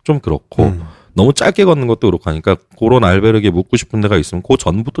좀 그렇고 너무 짧게 걷는 것도 그렇고 하니까 그런 알베르게 묵고 싶은 데가 있으면 그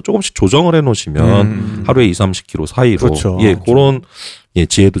전부터 조금씩 조정을 해 놓으시면 하루에 2-30km 사이로 그렇죠. 예, 그런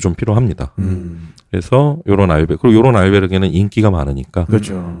지혜도 좀 필요합니다. 그래서 요런 알베르게는 인기가 많으니까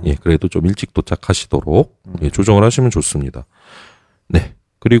예, 그래도 좀 일찍 도착하시도록 조정을 하시면 좋습니다. 네.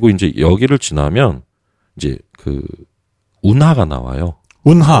 그리고 이제 여기를 지나면 이제 그 운하가 나와요.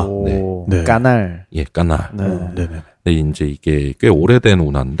 운하. 네. 까날. 예, 까날. 네. 네, 이제 이게 꽤 오래된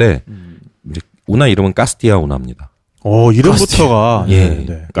운하인데 이제 운하 이름은 카스티아 운하입니다. 이름부터가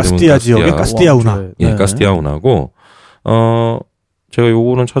카스티아 지역의 카스티아 운하. 예, 카스티아 운하고 제가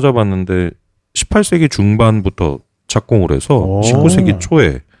요거는 찾아봤는데 18세기 중반부터 착공을 해서 19세기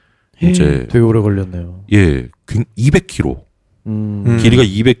초에 이제 되게 오래 걸렸네요. 예, 200km. 길이가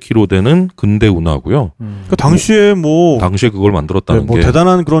 200km 되는 근대 운하고요. 그러니까 당시에 그걸 만들었다는 게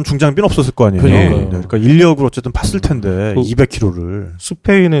대단한 그런 중장비는 없었을 거 아니에요. 그러니까 인력으로 어쨌든 팠을 텐데 200km를.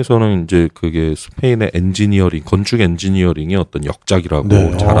 스페인에서는 이제 그게 스페인의 엔지니어링, 건축 엔지니어링의 어떤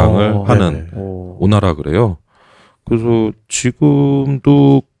역작이라고 자랑을 하는 운하라 그래요. 그래서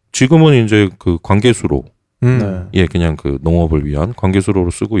지금은 이제 그 관계수로 예, 그냥 그 농업을 위한 관계수로로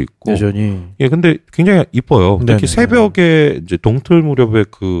쓰고 있고. 여전히. 예, 근데 굉장히 이뻐요. 특히 새벽에 이제 동틀 무렵에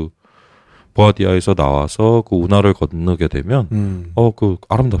그 보아디아에서 나와서 그 운하를 건너게 되면, 그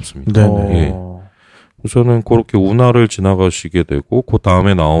아름답습니다. 예. 우선은 그렇게 운하를 지나가시게 되고, 그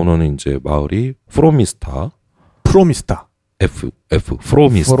다음에 나오는 이제 마을이 프로미스타. 프로미스타.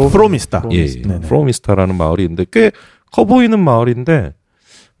 예, 프로미스타라는 마을이 있는데 꽤 커 보이는 마을인데,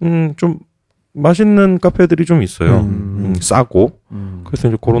 좀 맛있는 카페들이 좀 있어요. 싸고 그래서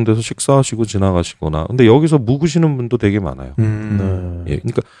이제 그런 데서 식사하시고 지나가시거나 근데 여기서 묵으시는 분도 되게 많아요. 예,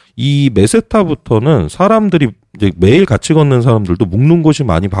 그러니까 이 메세타부터는 사람들이 이제 매일 같이 걷는 사람들도 묵는 곳이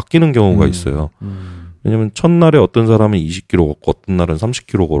많이 바뀌는 경우가 있어요. 왜냐면 첫날에 어떤 사람은 20km 걷고 어떤 날은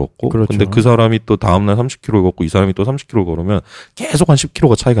 30km 걸었고 그렇죠. 근데 그 사람이 또 다음날 30km 걷고 이 사람이 또 30km 걸으면 계속 한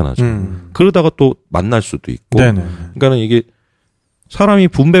 10km가 차이가 나죠. 그러다가 또 만날 수도 있고 그러니까는 이게 사람이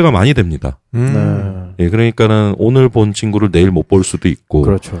분배가 많이 됩니다. 예, 그러니까는 오늘 본 친구를 내일 못 볼 수도 있고.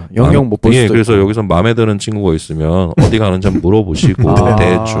 그렇죠. 영영 못 볼 수도 있고. 그래서 여기서 마음에 드는 친구가 있으면 어디 가는지 한번 물어보시고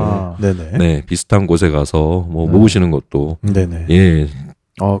대충 네, 비슷한 곳에 가서 뭐 묵으시는 것도 예.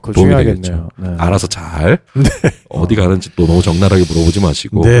 그거 중요하겠네요. 네. 알아서 잘 어디 가는지 또 너무 적나라하게 물어보지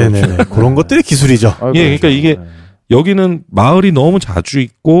마시고. 네네. 그런 것들이 기술이죠. 예, 그러니까 이게 여기는 마을이 너무 자주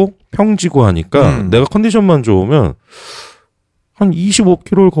있고 평지고 하니까 내가 컨디션만 좋으면 한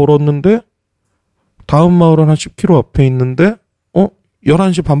 25km를 걸었는데 다음 마을은 한 10km 앞에 있는데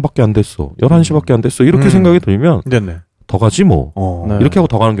 11시 반밖에 안 됐어. 11시밖에 안 됐어. 이렇게 생각이 들면 더 가지 뭐. 이렇게 하고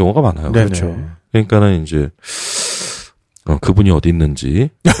더 가는 경우가 많아요. 그렇죠. 그러니까는 이제 그분이 어디 있는지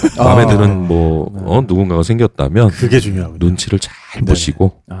마음에 드는 누군가가 생겼다면 그게 중요하고 눈치를 잘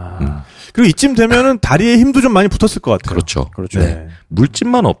보시고 그리고 이쯤 되면은 다리에 힘도 좀 많이 붙었을 것 같아요. 그렇죠. 네.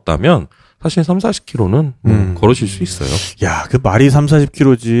 물집만 없다면 사실 3, 40km는 걸으실 수 있어요. 야, 그 말이 3,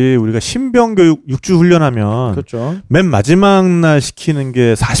 40km지 우리가 신병 교육 6주 훈련하면 그렇죠. 맨 마지막 날 시키는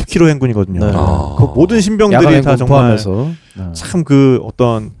게 40km 행군이거든요. 그 모든 신병들이 다 정말 참 그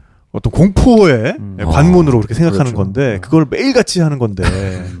어떤 공포의 관문으로 그렇게 생각하는 건데 그걸 매일같이 하는 건데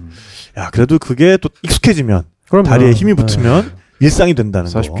야 그래도 그게 또 익숙해지면 다리에 힘이 붙으면 일상이 된다는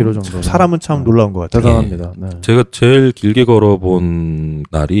 40km 거. 정도 사람은 참 놀라운 것 같아요. 대단합니다. 네. 제가 제일 길게 걸어본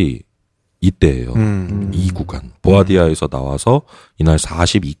날이 이때예요. 이 구간 보아디아에서 나와서 이날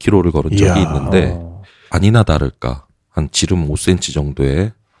 42km를 걸은 적이 있는데 아니나 다를까 한 지름 5cm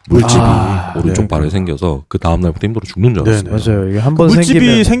정도의 물집이 오른쪽 발에 생겨서 그 다음날부터 힘들어 죽는 줄 알았어요. 맞아요. 이게 한번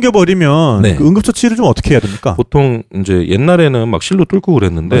물집이 생겨버리면 그 응급처치를 좀 어떻게 해야 됩니까? 보통 이제 옛날에는 막 실로 뚫고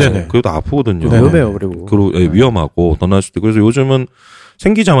그랬는데 그래도 아프거든요. 위험해요. 그리고 위험하고 더 날 수도 있고 그래서 요즘은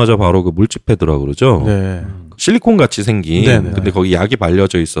생기자마자 바로 그 물집 패드라 그러죠. 실리콘 같이 생긴 근데 거기 약이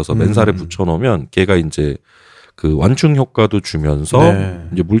발려져 있어서 맨살에 붙여놓으면 걔가 이제 그 완충 효과도 주면서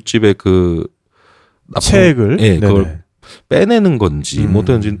이제 물집의 그 체액을 그걸 빼내는 건지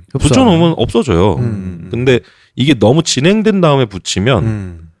뭐든지 붙여놓으면 없어져요. 근데 이게 너무 진행된 다음에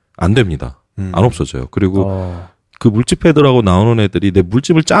붙이면 안 됩니다. 안 없어져요. 그리고 그 물집 패드라고 나오는 애들이 내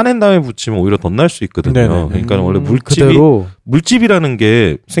물집을 짜낸 다음에 붙이면 오히려 더 날 수 있거든요. 그러니까 원래 물집이라는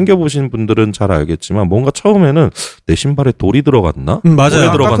게 생겨보신 분들은 잘 알겠지만 뭔가 처음에는 내 신발에 돌이 들어갔나?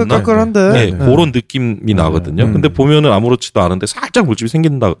 맞아요. 까끌까끌한데 그런 느낌이 나거든요. 근데 보면은 아무렇지도 않은데 살짝 물집이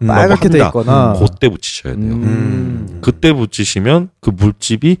생긴다. 빨갛게 돼 있거나 그때 붙이셔야 돼요. 그때 붙이시면 그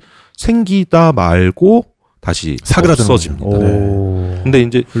물집이 생기다 말고 다시 없어집니다. 근데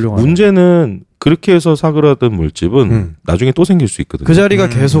이제 문제는 그렇게 해서 사그라든 물집은 나중에 또 생길 수 있거든요. 그 자리가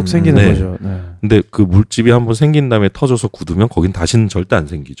계속 생기는 거죠. 근데 그 물집이 한번 생긴 다음에 터져서 굳으면 거긴 다시는 절대 안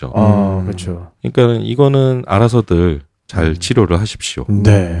생기죠. 그렇죠. 그러니까 이거는 알아서들 잘 치료를 하십시오.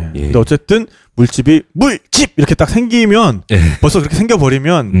 근데 어쨌든 물집이 물집 이렇게 딱 생기면 벌써 그렇게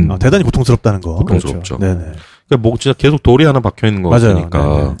생겨버리면 대단히 고통스럽다는 거. 고통스럽죠. 그러니까 뭐 진짜 계속 돌이 하나 박혀 있는 거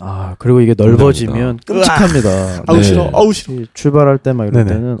같으니까. 그리고 이게 넓어지면 끔찍합니다. 아우 싫어. 출발할 때 막 이럴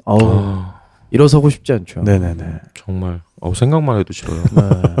때는 일어서고 싶지 않죠. 정말 생각만 해도 싫어요.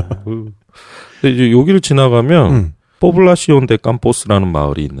 근데 이제 여기를 지나가면 포블라시온 데 캄포스라는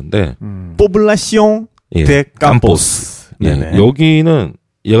마을이 있는데 포블라시온 데 캄포스. 여기는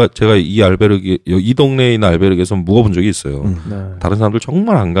제가 이 동네에 있는 알베르게에서 묵어본 적이 있어요. 다른 사람들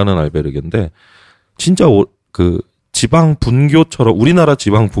정말 안 가는 알베르게인데 진짜 그 지방 분교처럼 우리나라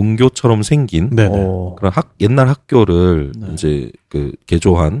지방 분교처럼 생긴 그런 옛날 학교를 이제 그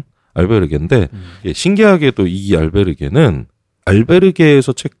개조한 알베르게인데 신기하게도 이 알베르게는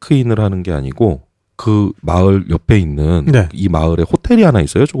알베르게에서 체크인을 하는 게 아니고 그 마을 옆에 있는 이 마을에 호텔이 하나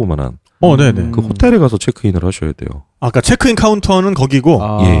있어요. 조그만한. 그 호텔에 가서 체크인을 하셔야 돼요. 아까 체크인 카운터는 거기고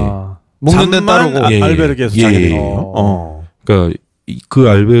먹는 데는 따르고 알베르게에서 자게 되네요. 그러니까 그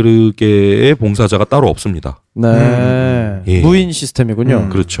알베르게의 봉사자가 따로 없습니다. 무인 시스템이군요.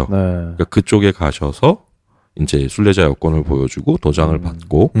 그렇죠. 그러니까 그쪽에 가셔서 이제 순례자 여권을 보여주고 도장을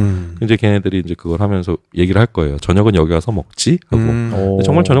받고 이제 걔네들이 이제 그걸 하면서 얘기를 할 거예요. 저녁은 여기 와서 먹지 하고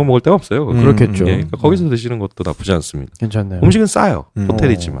정말 저녁 먹을 데가 없어요. 그렇겠죠. 그러니까 거기서 드시는 것도 나쁘지 않습니다. 괜찮네요. 음식은 싸요.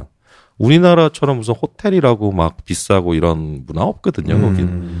 호텔이지만 우리나라처럼 무슨 호텔이라고 막 비싸고 이런 문화 없거든요.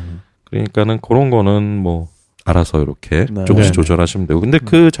 거긴. 그러니까는 그런 거는 뭐 알아서 이렇게 네. 조금씩 네네. 조절하시면 되고. 근데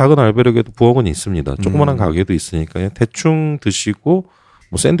그 작은 알베르게도 부엌은 있습니다. 조그만한 가게도 있으니까 그냥 대충 드시고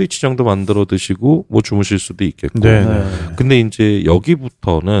뭐 샌드위치 정도 만들어 드시고 뭐 주무실 수도 있겠고. 네. 근데 이제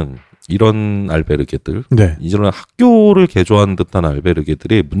여기부터는 이런 알베르게들, 네. 이런 학교를 개조한 듯한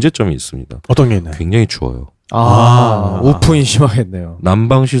알베르게들의 문제점이 있습니다. 어떤 게 있나요? 굉장히 추워요. 오픈이 심하겠네요.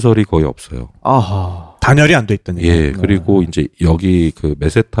 난방 시설이 거의 없어요. 아하. 단열이 안 돼 있다니. 예, 그리고 이제 여기 그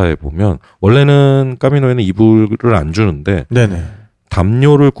메세타에 보면 원래는 까미노에는 이불을 안 주는데 네네.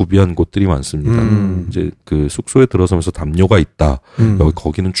 담요를 구비한 곳들이 많습니다. 이제 그 숙소에 들어서면서 담요가 있다. 여기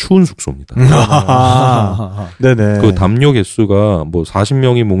거기는 추운 숙소입니다. 네네. 그 담요 개수가 뭐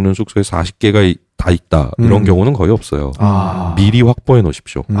 40명이 묵는 숙소에 40개가 다 있다. 이런 경우는 거의 없어요. 미리 확보해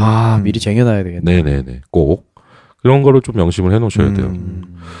놓으십시오. 미리 쟁여놔야 되겠네. 네네네. 꼭 그런 거를 좀 명심을 해 놓으셔야 돼요.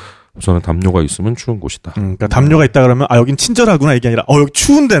 우선은 담요가 있으면 추운 곳이다. 그러니까 담요가 있다 그러면 여긴 친절하구나 이게 아니라 여기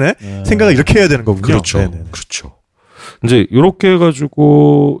추운 데네. 생각을 이렇게 해야 되는 거군요. 그렇죠. 네네네. 그렇죠. 이제 이렇게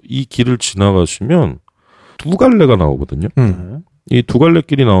해가지고 이 길을 지나가시면 두 갈래가 나오거든요. 이 두 갈래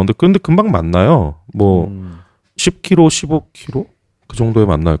길이 나오는데 근데 금방 만나요. 뭐 10km, 15km 그 정도에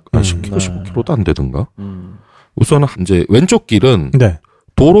만날 10km, 15km도 안 되든가. 우선은 이제 왼쪽 길은 네.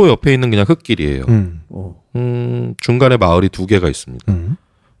 도로 옆에 있는 그냥 흙길이에요. 중간에 마을이 두 개가 있습니다.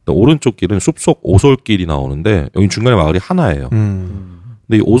 오른쪽 길은 숲속 오솔길이 나오는데 여기 중간에 마을이 하나예요.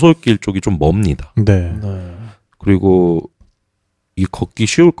 근데 이 오솔길 쪽이 좀 멉니다. 네. 그리고 이 걷기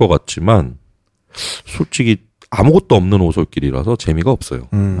쉬울 것 같지만 솔직히 아무것도 없는 오솔길이라서 재미가 없어요.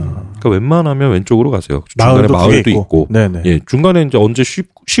 그러니까 웬만하면 왼쪽으로 가세요. 중간에 마을도 있고. 네네. 예, 중간에 이제 언제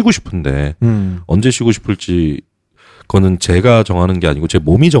쉬고 싶은데 언제 쉬고 싶을지 그거는 제가 정하는 게 아니고 제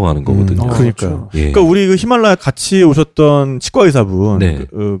몸이 정하는 거거든요. 그러니까요. 예. 그러니까 우리 그 히말라야 같이 오셨던 치과 의사분, 네.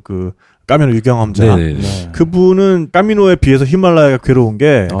 그 까미노 유경험자, 네네네. 그분은 까미노에 비해서 히말라야가 괴로운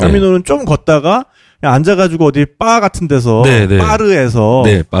게 까미노는 좀 걷다가 그냥 앉아가지고 어디 바 같은 데서 네네. 바르에서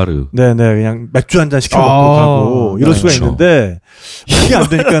네, 빠르. 네네 그냥 맥주 한 잔 시켜 먹고 가고 이럴 수가 그렇죠. 있는데 이게 안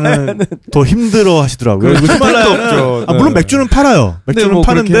되니까는 더 힘들어 하시더라고요. 그리고 히말라야는 물론 맥주는 팔아요. 맥주는 뭐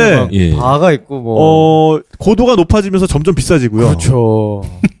파는데 예. 바가 있고 뭐 고도가 높아지면서 점점 비싸지고요. 그렇죠.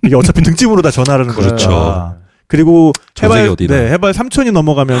 이게 어차피 등짐으로 다 전하라는 그렇죠. 거니까. 그리고 전 세계 어디나. 해발 3,000이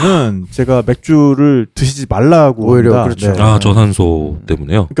넘어가면은 제가 맥주를 드시지 말라고 오히려 합니다. 그렇죠. 네. 아, 저산소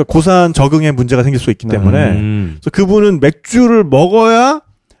때문에요? 그러니까 고산 적응에 문제가 생길 수 있기 때문에 그래서 그분은 맥주를 먹어야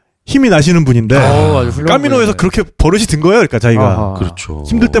힘이 나시는 분인데 아주 훌륭한 까미노에서 분이네. 그렇게 버릇이 든 거예요. 그러니까 자기가 아하. 그렇죠.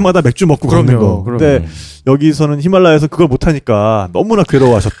 힘들 때마다 맥주 먹고 걷는 거. 근데 여기서는 히말라야에서 그걸 못하니까 너무나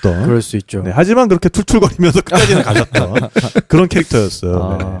괴로워하셨던. 그럴 수 있죠. 네, 하지만 그렇게 툴툴거리면서 끝까지는 가셨던 그런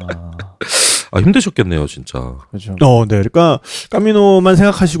캐릭터였어요. 네. 힘드셨겠네요, 진짜. 그렇죠. 네. 그러니까 까미노만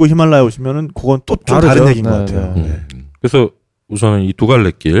생각하시고 히말라야 오시면은 그건 또 좀 다른 얘기인 것 같아요. 네. 그래서 우선은 이 두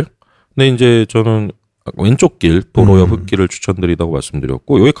갈래 길. 근데 이제 저는 왼쪽 길, 도로 옆 흙길을 추천드리다고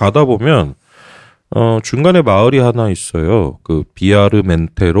말씀드렸고, 여기 가다 보면, 중간에 마을이 하나 있어요. 그,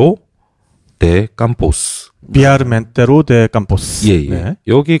 비아르멘테로 데 캄포스. 비아르멘테로 데 캄포스. 예, 예. 네.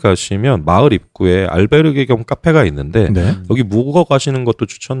 여기 가시면 마을 입구에 알베르게 겸 카페가 있는데, 네. 여기 묵어 가시는 것도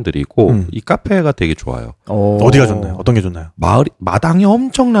추천드리고, 이 카페가 되게 좋아요. 어디가 좋나요? 어떤 게 좋나요? 마당이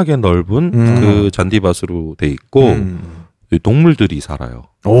엄청나게 넓은 그 잔디밭으로 돼 있고, 동물들이 살아요.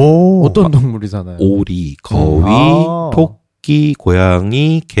 어떤 동물이 사나요? 오리, 거위, 토끼,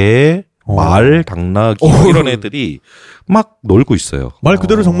 고양이, 개, 말, 당나귀 이런 애들이 막 놀고 있어요. 말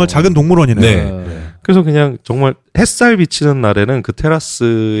그대로 정말 작은 동물원이네요. 네. 그래서 그냥 정말 햇살 비치는 날에는 그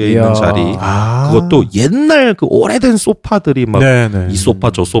테라스에 있는 자리, 그것도 옛날 그 오래된 소파들이 막 이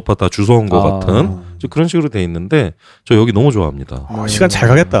소파 저 소파 다 주워온 것 같은 그런 식으로 돼 있는데 저 여기 너무 좋아합니다. 시간 잘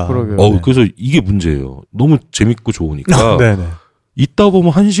가겠다. 그래서 이게 문제예요. 너무 재밌고 좋으니까 네네. 있다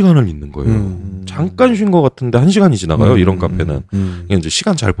보면 1시간을 있는 거예요. 잠깐 쉰 것 같은데 1시간이 지나가요. 이런 카페는. 이제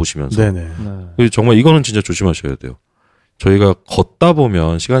시간 잘 보시면서. 네네. 정말 이거는 진짜 조심하셔야 돼요. 저희가 걷다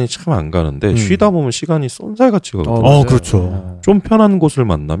보면 시간이 참 안 가는데 쉬다 보면 시간이 쏜살같이 가거든요. 그렇죠. 좀 편한 곳을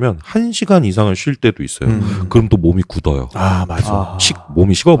만나면 1시간 이상을 쉴 때도 있어요. 그럼 또 몸이 굳어요. 맞아.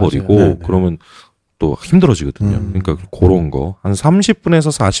 몸이 식어버리고 맞아요. 그러면 또 힘들어지거든요. 그러니까 그런 거 한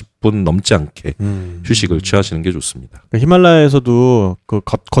 30분에서 40분 넘지 않게 휴식을 취하시는 게 좋습니다. 히말라야에서도 그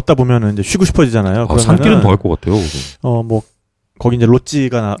걷다 보면은 이제 쉬고 싶어지잖아요. 산길은 더 할 것 같아요. 뭐 거기 이제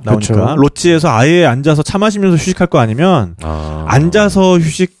로찌가 나오니까 그렇죠. 로찌에서 아예 앉아서 차 마시면서 휴식할 거 아니면 앉아서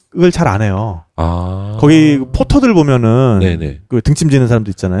휴식을 잘 안 해요. 거기 포터들 보면은 네네. 그 등짐 지는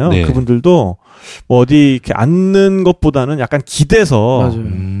사람도 있잖아요. 네. 그분들도 뭐 어디 이렇게 앉는 것보다는 약간 기대서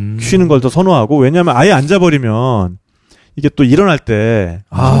쉬는 걸 더 선호하고 왜냐하면 아예 앉아버리면 이게 또 일어날 때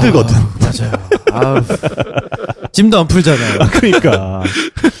힘들거든. 맞아요. 짐도 안 풀잖아요. 그러니까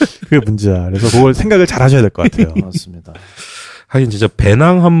그게 문제야. 그래서 그걸 생각을 잘 하셔야 될 것 같아요. 맞습니다. 하긴 진짜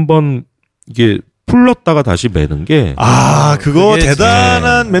배낭 한번 이게 풀렀다가 다시 매는 게 그거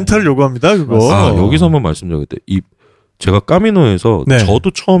대단한 멘탈을 요구합니다. 그거. 여기서 한번 말씀드렸는데 제가 까미노에서 네.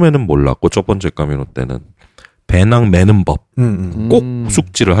 저도 처음에는 몰랐고 첫 번째 까미노 때는 배낭 매는 법 꼭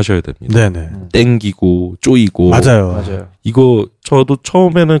숙지를 하셔야 됩니다. 네네. 땡기고 쪼이고 맞아요. 이거 저도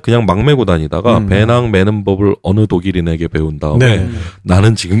처음에는 그냥 막 메고 다니다가 배낭 매는 법을 어느 독일인에게 배운 다음에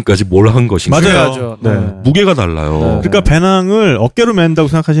나는 지금까지 뭘 한 것인가. 맞아요. 네. 무게가 달라요. 그러니까 배낭을 어깨로 맨다고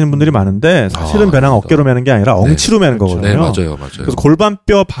생각하시는 분들이 많은데 사실은 배낭 어깨로 매는 게 아니라 엉치로 매는 거거든요. 네, 맞아요. 그래서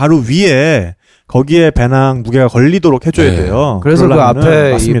골반뼈 바로 위에 거기에 배낭 무게가 걸리도록 해줘야 돼요. 그래서 그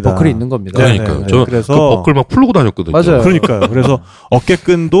앞에 맞습니다. 이 버클이 있는 겁니다. 그러니까요. 저 그래서 그 버클 막 풀고 다녔거든요. 맞아요. 그러니까요. 그래서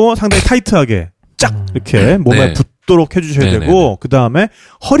어깨끈도 상당히 타이트하게 쫙 이렇게 몸에 붙도록 해주셔야 되고 그 다음에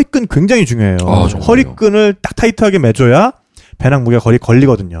허리끈 굉장히 중요해요. 허리끈을 딱 타이트하게 매줘야 배낭 무게가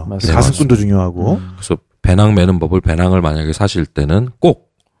걸리거든요. 가슴끈도 중요하고. 그래서 배낭 매는 법을 배낭을 만약에 사실 때는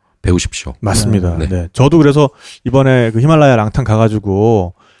꼭 배우십시오. 맞습니다. 네. 저도 그래서 이번에 그 히말라야 랑탄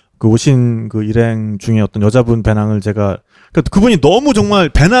가가지고 그 오신 그 일행 중에 어떤 여자분 배낭을 제가 그분이 너무 정말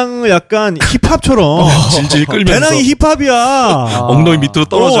배낭을 약간 힙합처럼 질질 끌면서 배낭이 힙합이야. 엉덩이 밑으로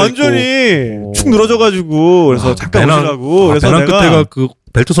떨어져 있고 완전히 축 늘어져가지고 그래서 잠깐 오시라고 그래서 배낭 내가 끝에가 그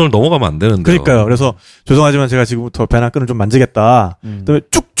벨트선을 넘어가면 안 되는데요. 그러니까요. 그래서 죄송하지만 제가 지금부터 배낭끈을 좀 만지겠다. 그다음에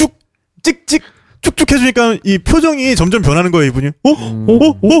쭉쭉 찍찍 쭉쭉 해주니까 이 표정이 점점 변하는 거예요. 이분이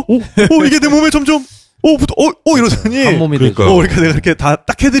이게 내 몸에 점점 이러더니 한 몸이 되죠. 그러니까 내가 이렇게 다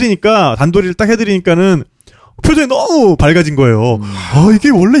딱 해드리니까 단도리를 딱 해드리니까는 표정이 너무 밝아진 거예요.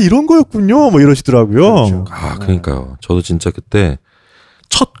 이게 원래 이런 거였군요. 뭐 이러시더라고요. 그렇죠. 그러니까요. 저도 진짜 그때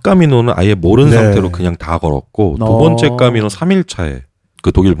첫 까미노는 아예 모르는 상태로 그냥 다 걸었고 두 번째 까미노 3일차에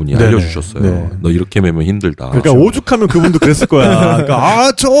그 독일 분이 알려주셨어요. 너 이렇게 매면 힘들다. 그러니까 오죽하면 그분도 그랬을 거야.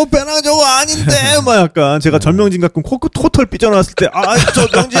 그러니까 저 배낭 저거 아닌데 막 약간 제가 전명진 같은 코털 삐져나왔을 때 저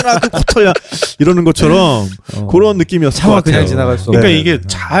명진아 그 코털야 이러는 것처럼 그런 느낌이었어요. 차마 그냥 지나갈 수 그러니까 이게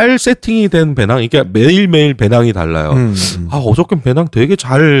잘 세팅이 된 배낭, 이게 매일매일 배낭이 달라요. 어저께 배낭 되게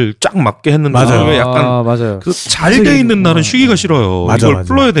잘 쫙 맞게 했는데 맞아요. 약간 맞아요. 잘 돼 있는 날은 쉬기가 싫어요. 이걸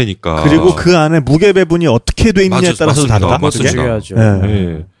풀어야 되니까. 그리고 그 안에 무게 배분이 어떻게 돼 있느냐에 따라서 다르다. 맞습니다. 중요하죠. 네.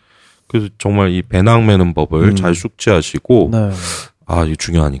 그래서 정말 이 배낭 매는 법을 잘 숙지하시고 이게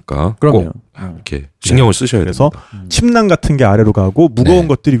중요하니까 꼭 이렇게 신경을 쓰셔야 돼요. 그래서 침낭 같은 게 아래로 가고 무거운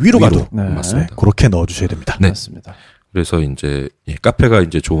것들이 위로 가도 맞습니다. 그렇게 넣어주셔야 됩니다. 네. 맞습니다. 그래서 이제 카페가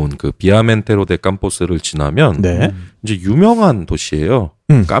이제 좋은 그 비아멘테로 데 캄포스를 지나면 이제 유명한 도시예요.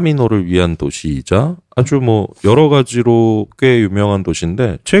 까미노를 위한 도시이자 아주 뭐 여러 가지로 꽤 유명한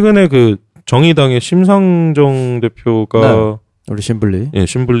도시인데 최근에 그 정의당의 심상정 대표가 우리 신블리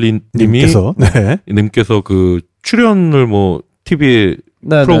신블리 님께서 그 출연을 뭐 TV에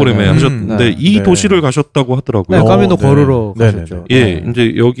프로그램에 하셨는데 이 도시를 가셨다고 하더라고요. 까미노 걸으러 가셨죠.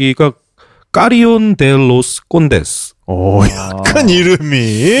 이제 여기가 까리온 데 로스 콘데스. 약간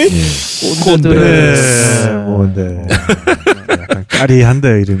이름이 꼰데스. 약간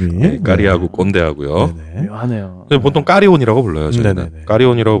까리한데 이름이. 까리하고 꼰대하고요. 묘하네요. 보통 까리온이라고 불러요. 저희는.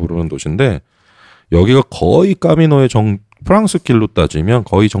 까리온이라고 부르는 도시인데 여기가 거의 까미노의 프랑스 길로 따지면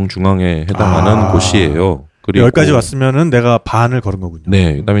거의 정중앙에 해당하는 곳이에요. 그리고 여기까지 왔으면은 내가 반을 걸은 거군요.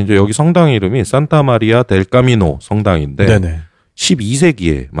 네. 그다음에 이제 여기 성당 이름이 산타 마리아 델 까미노 성당인데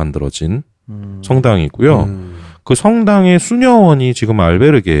 12세기에 만들어진 성당이고요. 그 성당의 수녀원이 지금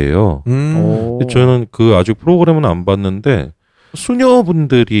알베르게예요. 저는 그 아직 프로그램은 안 봤는데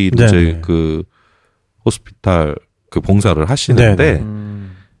수녀분들이 이제 그 호스피탈 그 봉사를 하시는데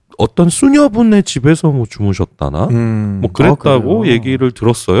어떤 수녀분의 집에서 뭐 주무셨다나 뭐 그랬다고 얘기를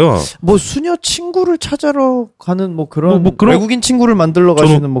들었어요. 뭐 수녀 친구를 찾아러 가는 뭐 그런 외국인 친구를 만들러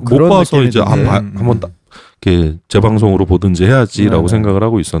가시는 뭐 그런 못 봐서 이제 한번 이렇게 재방송으로 보든지 해야지라고 생각을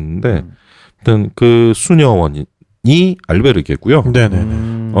하고 있었는데 아무튼 그 수녀원이 알베르게고요.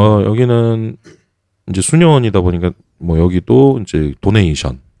 여기는 이제 수녀원이다 보니까 뭐 여기도 이제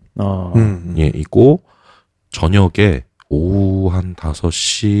도네이션 있고 저녁에 오후 한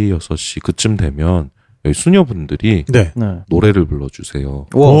 5시, 6시 그쯤 되면 여기 수녀분들이 노래를 불러주세요.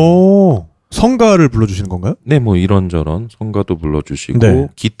 성가를 불러주시는 건가요? 네, 뭐 이런저런 성가도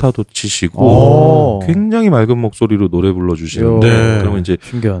불러주시고 기타도 치시고 굉장히 맑은 목소리로 노래 불러주시는데 그러면 이제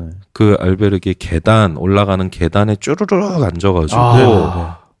신기하네. 그 알베르게 올라가는 계단에 쭈르륵 앉아가지고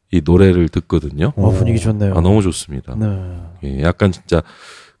이 노래를 듣거든요. 분위기 좋네요. 너무 좋습니다. 약간 진짜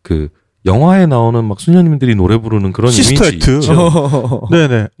그 영화에 나오는 막 수녀님들이 노래 부르는 그런 시스터 이미지. 액트.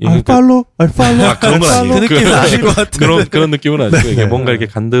 네네. I follow. 그런 건 아니고 그 느낌은 아닌 것 같은데. 그런 느낌은 아니고 네. 이게 뭔가 이렇게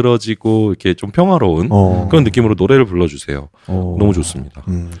간드러지고 이렇게 좀 평화로운 그런 느낌으로 노래를 불러주세요. 너무 좋습니다.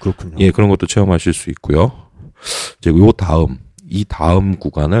 그렇군요. 예, 그런 것도 체험하실 수 있고요. 이제 이 다음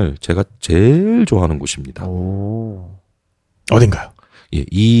구간을 제가 제일 좋아하는 곳입니다. 어딘가요? 예,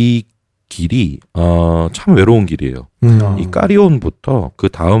 이 길이 참 외로운 길이에요. 이 까리온부터 그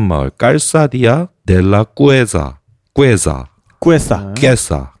다음 마을 깔사디아 델라 꾸에사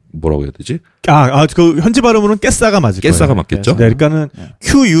뭐라고 해야 되지? 그 현지 발음으로는 깨싸가 맞을 거예요. 깨싸가 맞겠죠? 네, 그러니까는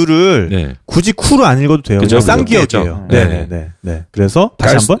QU를 네. 굳이 쿠로 안 읽어도 돼요. 그죠? 쌍기역이에요. 네. 네. 그래서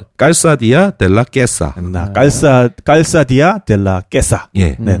다시 한번 깔사디아 델라 깨싸. 깔사디아 델라 깨싸.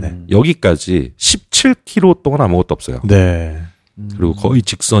 예. 네네. 여기까지 17km 동안 아무것도 없어요. 네. 그리고 거의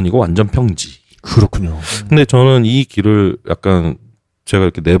직선이고 완전 평지. 그렇군요. 근데 저는 이 길을 약간 제가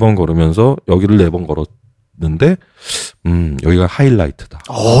이렇게 4번 걸으면서 여기를 4번 걸었는데 여기가 하이라이트다.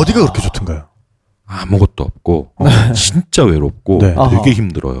 어디가 그렇게 좋던가요? 아무것도 없고 진짜 외롭고 네. 되게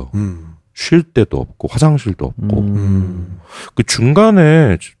힘들어요. 쉴 데도 없고 화장실도 없고 그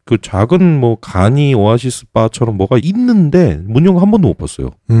중간에 그 작은 뭐 간이 오아시스 바처럼 뭐가 있는데 문 연 거 한 번도 못 봤어요.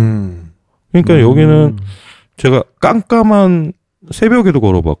 그러니까 여기는 제가 깜깜한 새벽에도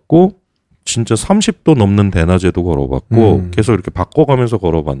걸어봤고 진짜 30도 넘는 대낮에도 걸어봤고 계속 이렇게 바꿔가면서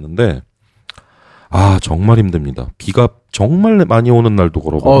걸어봤는데 정말 힘듭니다. 비가 정말 많이 오는 날도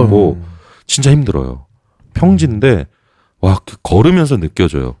걸어봤고 진짜 힘들어요. 평지인데 그 걸으면서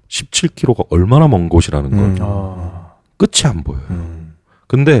느껴져요. 17km가 얼마나 먼 곳이라는 걸. 끝이 안 보여요.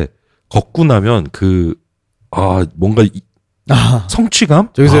 근데 걷고 나면 뭔가 성취감?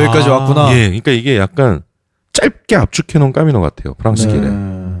 저기서 여기까지 왔구나. 예, 그러니까 이게 약간 짧게 압축해놓은 까미노 같아요. 프랑스 길에.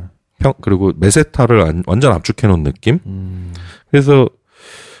 그리고 메세타를 완전 압축해놓은 느낌. 그래서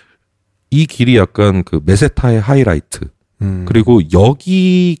이 길이 약간 그 메세타의 하이라이트. 그리고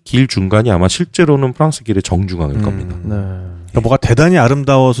여기 길 중간이 아마 실제로는 프랑스 길의 정중앙일 겁니다. 그러니까 뭐가 대단히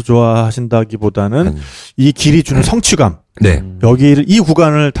아름다워서 좋아하신다기보다는 이 길이 주는 성취감. 네. 이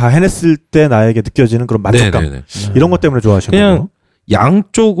구간을 다 해냈을 때 나에게 느껴지는 그런 만족감. 네네네. 이런 것 때문에 좋아하시는 거예요. 그냥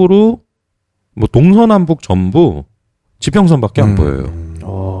양쪽으로 뭐 동서남북 전부 지평선밖에 안 보여요.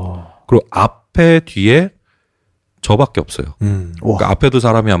 그리고 앞에 뒤에 저밖에 없어요. 그러니까 앞에도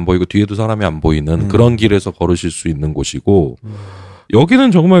사람이 안 보이고 뒤에도 사람이 안 보이는 그런 길에서 걸으실 수 있는 곳이고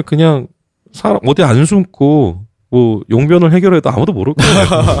여기는 정말 그냥 어디 안 숨고 뭐 용변을 해결해도 아무도 모를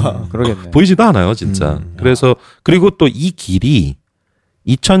거예요. 그러겠네. 보이지도 않아요, 진짜. 그래서 그리고 또 이 길이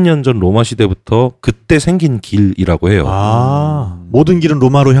 2000년 전 로마 시대부터 그때 생긴 길이라고 해요. 모든 길은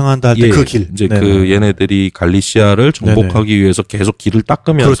로마로 향한다 할 때 그 길. 이제 그 얘네들이 갈리시아를 정복하기 위해서 계속 길을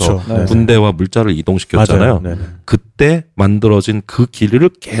닦으면서 그렇죠. 군대와 물자를 이동시켰잖아요. 그때 만들어진 그 길을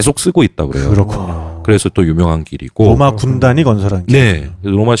계속 쓰고 있다고 그래요. 그렇군요. 그래서 또 유명한 길이고. 로마 군단이 건설한 길. 네.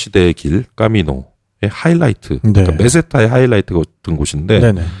 로마 시대의 길, 까미노의 하이라이트. 그러니까 메세타의 하이라이트 같은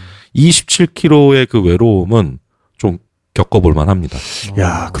곳인데 이 17km의 그 외로움은 좀 겪어볼만 합니다.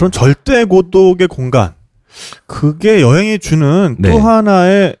 야, 그런 절대 고독의 공간. 그게 여행이 주는 또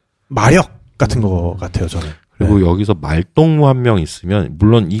하나의 마력 같은 거 같아요, 저는. 그리고 여기서 말동무 한 명 있으면,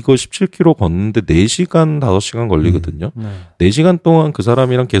 물론 이거 17km 걷는데 4시간, 5시간 걸리거든요. 4시간 동안 그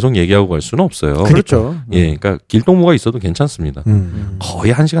사람이랑 계속 얘기하고 갈 수는 없어요. 그렇죠. 예, 그러니까 길동무가 있어도 괜찮습니다.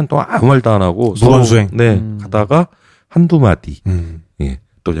 거의 1시간 동안 아무 말도 안 하고. 무건수행. 가다가 한두 마디. 예,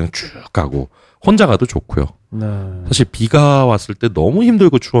 또 그냥 쭉 가고. 혼자 가도 좋고요. 사실 비가 왔을 때 너무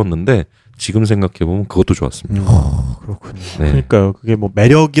힘들고 추웠는데 지금 생각해보면 그것도 좋았습니다. 그렇군요. 네. 그러니까요. 그게 뭐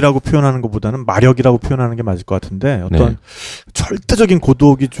매력이라고 표현하는 것보다는 마력이라고 표현하는 게 맞을 것 같은데 어떤 절대적인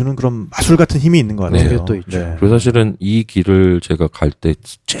고독이 주는 그런 마술 같은 힘이 있는 것 같아요. 그게 또 있죠. 그리고 사실은 이 길을 제가 갈 때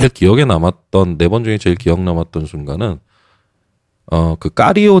제일 기억에 남았던 4번 중에 제일 기억 남았던 순간은 그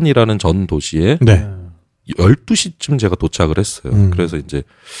까리온이라는 전 도시에 12시쯤 제가 도착을 했어요. 그래서 이제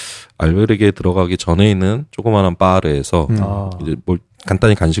알베르게에 들어가기 전에 있는 조그마한 바르에서 이제 뭘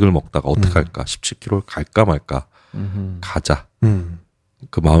간단히 간식을 먹다가 어떻게 할까? 17km를 갈까 말까? 가자.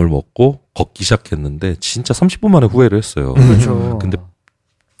 그 마음을 먹고 걷기 시작했는데 진짜 30분 만에 후회를 했어요. 그렇죠. 근데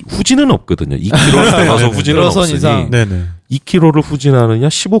후진은 없거든요. 2km를 가서 후진은 없으니 이상. 2km를 후진하느냐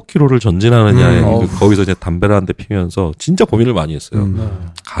 15km를 전진하느냐에 거기서 이제 담배를 한 대 피면서 진짜 고민을 많이 했어요.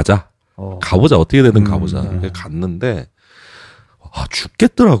 가자. 가보자. 어떻게 되든 가보자. 갔는데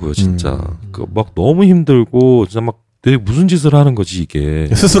죽겠더라고요, 진짜. 막 너무 힘들고 진짜 막 내가 무슨 짓을 하는 거지 이게.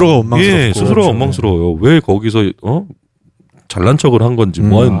 스스로가 원망스럽고. 예, 스스로가 원망스러워요. 왜 거기서 잘난 척을 한 건지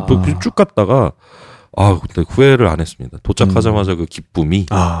쭉 갔다가 근데 후회를 안 했습니다. 도착하자마자 그 기쁨이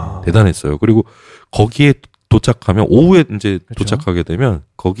대단했어요. 그리고 거기에 도착하면 오후에 이제 도착하게 되면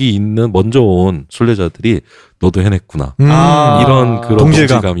거기 있는 먼저 온 순례자들이 너도 해냈구나 이런 그런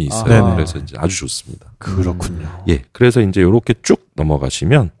동질감이 있어요. 그래서 이제 아주 좋습니다. 그렇군요. 예, 그래서 이제 이렇게 쭉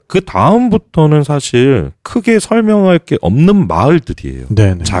넘어가시면 그 다음부터는 사실 크게 설명할 게 없는 마을들이에요.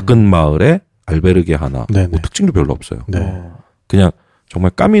 네네. 작은 마을에 알베르게 하나, 뭐 특징도 별로 없어요. 네. 그냥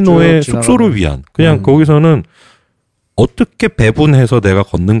정말 까미노의 숙소를 위한 그냥 거기서는 어떻게 배분해서 내가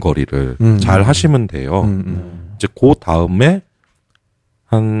걷는 거리를 잘 하시면 돼요. 이제 그 다음에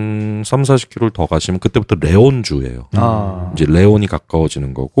한 3-40km를 더 가시면 그때부터 레온주예요. 이제 레온이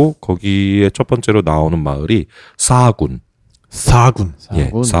가까워지는 거고 거기에 첫 번째로 나오는 마을이 사하군.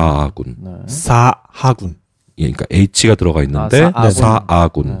 예, 사하군. 네. 사하군. 예, 그러니까 H가 들어가 있는데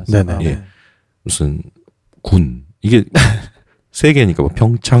사하군. 네네. 예, 무슨 군 이게 세 개니까 뭐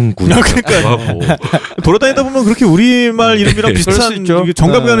평창군. 그러니까 돌아다니다 보면 그렇게 우리말 이름이랑 비슷한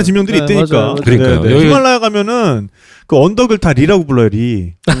정감 가는 지명들이 있다니까. 그러니까요. 여기 히말라야 가면은 그 언덕을 다 리라고 불러요.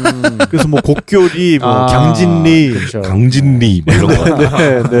 리. 그래서 뭐 곡교리, 뭐 강진리, 그렇죠. 강진리 뭐 이런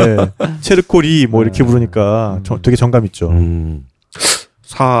거. 네. 체르코리 뭐 이렇게 부르니까 되게 정감 있죠.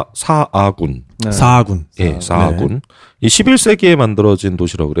 사하군. 사하군. 예, 사하군. 네. 이 11세기에 만들어진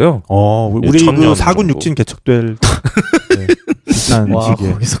도시라고 그래요. 우리 그 사군 육진 개척될 비슷한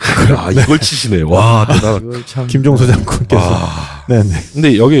시기에. 이걸 치시네. 와, 대단하다. 김종서 장군께서. 네네.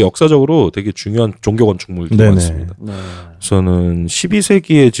 근데 여기 역사적으로 되게 중요한 종교 건축물들이 많습니다. 우선은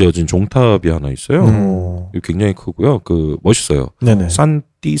 12세기에 지어진 종탑이 하나 있어요. 굉장히 크고요. 그 멋있어요. 네네.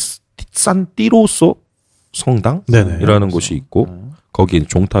 산띠로소 성당이라는 곳이 있고 거기에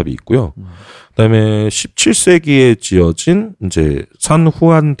종탑이 있고요. 그다음에 17세기에 지어진 이제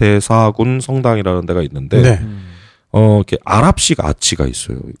산후안 대사군 성당이라는 데가 있는데 이렇게 아랍식 아치가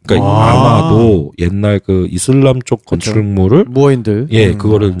있어요. 그러니까 아마도 옛날 그 이슬람 쪽 건축물을 무어인들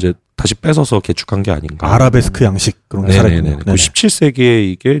그거를 이제 다시 뺏어서 개축한 게 아닌가. 아라베스크 양식 그런 게 살아있네요. 그 17세기에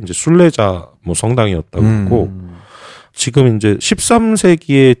이게 이제 순례자 뭐 성당이었다고 했고 지금 이제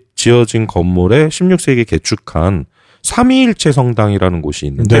 13세기에 지어진 건물에 16세기에 개축한 삼위일체 성당이라는 곳이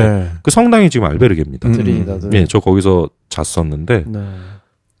있는데 그 성당이 지금 알베르게입니다. 예, 저 거기서 잤었는데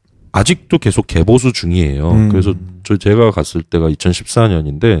아직도 계속 개보수 중이에요. 그래서 제가 갔을 때가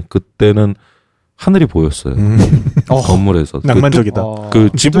 2014년인데 그때는 하늘이 보였어요. 건물에서. 낭만적이다.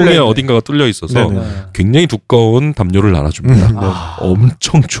 그 지붕에 어딘가가 뚫려 있어서 굉장히 두꺼운 담요를 나눠줍니다.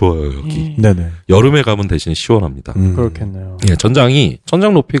 엄청 추워요, 여기. 여름에 가면 대신 시원합니다. 그렇겠네요. 예,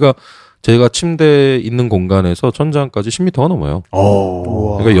 천장 높이가 제가 침대 있는 공간에서 천장까지 10m가 넘어요.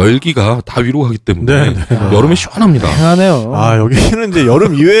 그러니까 열기가 다 위로 가기 때문에 여름에 시원합니다. 다양하네요. 여기는 이제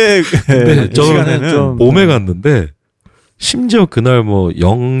여름 이외에 저는 좀 봄에 갔는데 심지어 그날 뭐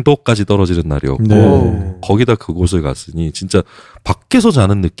 0도까지 떨어지는 날이었고 거기다 그곳을 갔으니 진짜 밖에서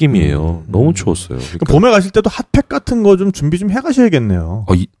자는 느낌이에요. 너무 추웠어요. 그러니까 봄에 가실 때도 핫팩 같은 거 좀 준비 좀 해가셔야겠네요.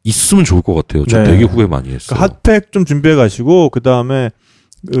 있으면 좋을 것 같아요. 저 되게 후회 많이 했어요. 그러니까 핫팩 좀 준비해 가시고 그 다음에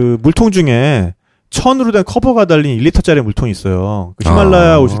그 물통 중에 천으로 된 커버가 달린 1리터짜리 물통이 있어요. 그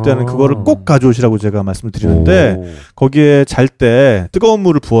히말라야 오실 때는 그거를 꼭 가져오시라고 제가 말씀을 드리는데 거기에 잘 때 뜨거운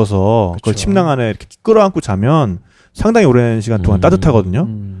물을 부어서 그걸 침낭 안에 이렇게 끌어안고 자면 상당히 오랜 시간 동안 따뜻하거든요.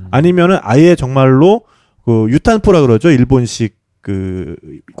 아니면은 아예 정말로 그 유탄포라 그러죠. 일본식 그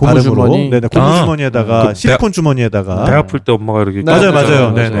고무 주머니, 고무 주머니에다가 실리콘 주머니에다가 배 아플 때 엄마가 이렇게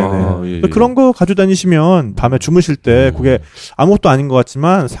맞아요. 네네네. 그런 거 가지고 다니시면 밤에 주무실 때 그게 아무것도 아닌 것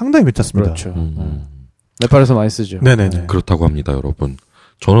같지만 상당히 괜찮습니다. 그렇죠. 네팔에서 많이 쓰죠. 네네네. 그렇다고 합니다, 여러분.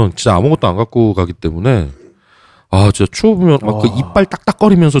 저는 진짜 아무것도 안 갖고 가기 때문에 진짜 추우면 막 그 이빨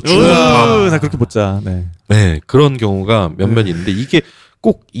딱딱거리면서 추워. 나 그렇게 못 자. 네, 그런 경우가 몇몇 있는데 이게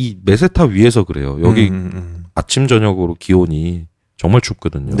꼭 이 메세타 위에서 그래요. 여기 아침 저녁으로 기온이 정말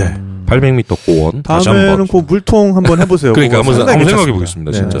춥거든요. 800m 고원. 다음에는 그 물통 한번 해보세요. 그러니까 한번 생각해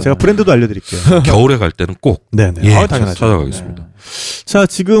보겠습니다. 진짜. 제가 브랜드도 알려드릴게요. 겨울에 갈 때는 꼭 당연하죠. 찾아가겠습니다. 자,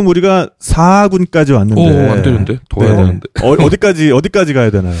 지금 우리가 4군까지 왔는데. 안 되는데? 더 가야 되는데. 어디까지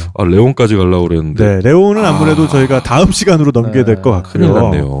가야 되나요? 레온까지 가려고 그랬는데. 레온은 아무래도 저희가 다음 시간으로 넘겨야 될 것 같고요. 큰일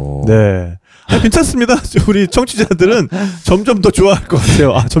났네요. 괜찮습니다. 우리 청취자들은 점점 더 좋아할 것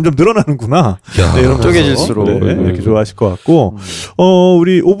같아요. 점점 늘어나는구나. 쪼개질수록. 이렇게 좋아하실 것 같고.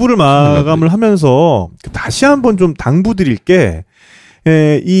 우리 5부를 마감을 하면서 다시 한번 좀 당부드릴 게,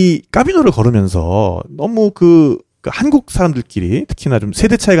 이 까비노를 걸으면서 너무 한국 사람들끼리 특히나 좀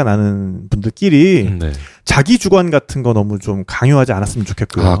세대 차이가 나는 분들끼리 자기 주관 같은 거 너무 좀 강요하지 않았으면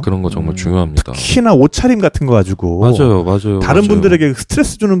좋겠고요. 그런 거 정말 중요합니다. 특히나 옷차림 같은 거 가지고 맞아요. 다른 분들에게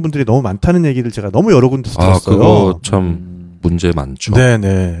스트레스 주는 분들이 너무 많다는 얘기를 제가 너무 여러 군데서 들었어요. 그거 참 문제 많죠.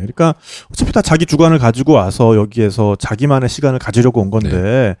 네네. 그러니까 어차피 다 자기 주관을 가지고 와서 여기에서 자기만의 시간을 가지려고 온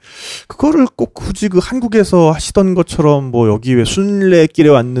건데 그거를 꼭 굳이 그 한국에서 하시던 것처럼 뭐 여기 왜 순례길에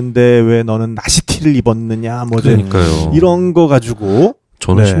왔는데 왜 너는 나시티를 입었느냐 뭐 그러니까요. 이런 거 가지고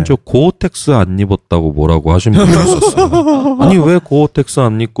저는 심지어 고어텍스 안 입었다고 뭐라고 하신 분이 있었어요. 아니 왜 고어텍스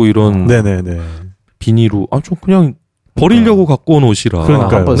안 입고 이런 비닐로 좀 그냥 버리려고 갖고 온 옷이라.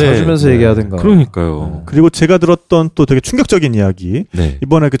 그러니까요. 한번 사주면서 얘기하든가. 그러니까요. 그리고 제가 들었던 또 되게 충격적인 이야기.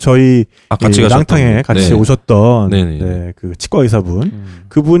 이번에 그 저희 같이 랑탕에 같이 오셨던 그 치과 의사분.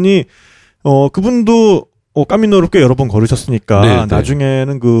 그분이 그분도 까미노를 꽤 여러 번 걸으셨으니까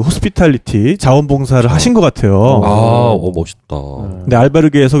나중에는 그 호스피탈리티 자원봉사를 하신 것 같아요. 멋있다. 근데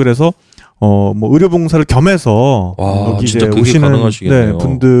알바르게에서 그래서 뭐 의료봉사를 겸해서 여기 이제 오시는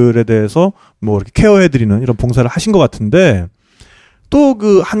분들에 대해서 뭐 이렇게 케어해드리는 이런 봉사를 하신 것 같은데 또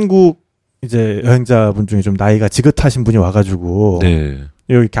그 한국 이제 여행자분 중에 좀 나이가 지긋하신 분이 와가지고 여기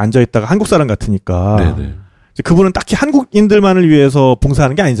이렇게 앉아있다가 한국 사람 같으니까 그분은 딱히 한국인들만을 위해서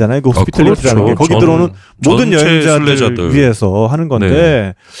봉사하는 게 아니잖아요. 그 호스피탈리티라는 게 거기 들어오는 모든 여행자들 위해서 하는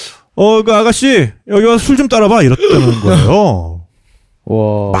건데 그 아가씨 여기 와서 술 좀 따라봐 이랬다는 거예요.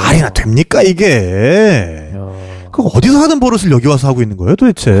 와. 말이나 됩니까 이게? 그 어디서 하던 버릇을 여기 와서 하고 있는 거예요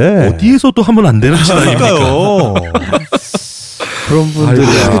도대체? 어디에서도 하면 안 되는 짓 아닙니까? 그런 분들이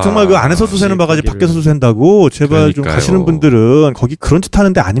정말 그 안에서도 새는 바가지 밖에서도 샌다고 제발 좀 가시는 분들은 거기 그런 짓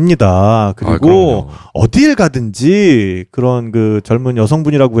하는 데 아닙니다. 그리고 어딜 가든지 그런 그 젊은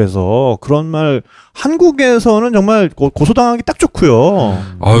여성분이라고 해서 그런 말 한국에서는 정말 고소당하기 딱 좋고요.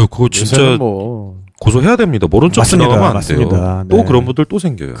 그거 진짜 고소해야 됩니다. 모른 척 지나가면 안 돼요. 또 그런 분들 또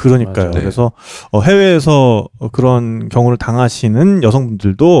생겨요. 그러니까요. 그래서 해외에서 그런 경우를 당하시는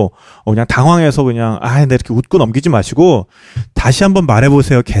여성분들도 그냥 당황해서 그냥 네 이렇게 웃고 넘기지 마시고 다시 한번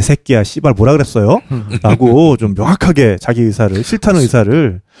말해보세요. 개새끼야 씨발 뭐라 그랬어요? 라고 좀 명확하게 자기 의사를 싫다는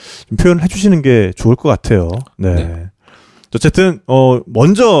의사를 좀 표현을 해주시는 게 좋을 것 같아요. 어쨌든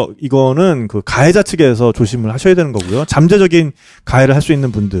먼저 이거는 그 가해자 측에서 조심을 하셔야 되는 거고요. 잠재적인 가해를 할 수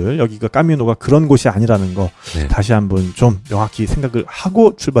있는 분들 여기가 까미노가 그런 곳이 아니라는 거 다시 한번 좀 명확히 생각을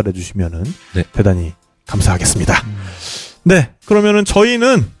하고 출발해 주시면은 대단히 감사하겠습니다. 그러면은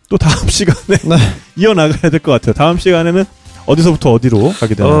저희는 또 다음 시간에 이어나가야 될 것 같아요. 다음 시간에는 어디서부터 어디로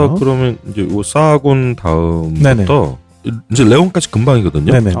가게 되나요? 그러면 이제 요 사군 다음부터 이제 레온까지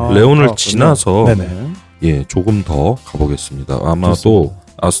금방이거든요. 레온을 지나서 조금 더 가보겠습니다. 아마도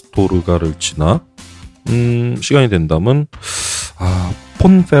아스토르가를 지나 시간이 된다면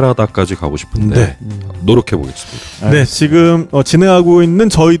폰페라다까지 가고 싶은데 노력해 보겠습니다. 지금 진행하고 있는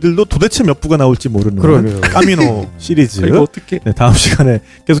저희들도 도대체 몇 부가 나올지 모르는 까미노 시리즈 어떻게 다음 시간에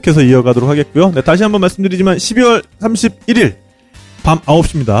계속해서 이어가도록 하겠고요. 다시 한번 말씀드리지만 12월 31일 밤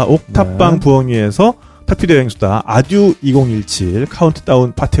 9시입니다. 옥탑방 부엉이에서 탁피디 여행수다 아듀 2017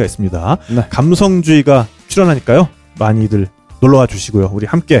 카운트다운 파티가 있습니다. 감성주의가 출연하니까요. 많이들 놀러와 주시고요. 우리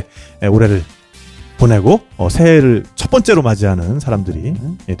함께 올해를 보내고 새해를 첫 번째로 맞이하는 사람들이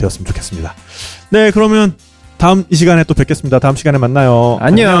되었으면 좋겠습니다. 그러면 다음 이 시간에 또 뵙겠습니다. 다음 시간에 만나요.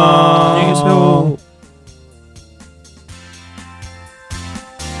 안녕. 안녕히 계세요.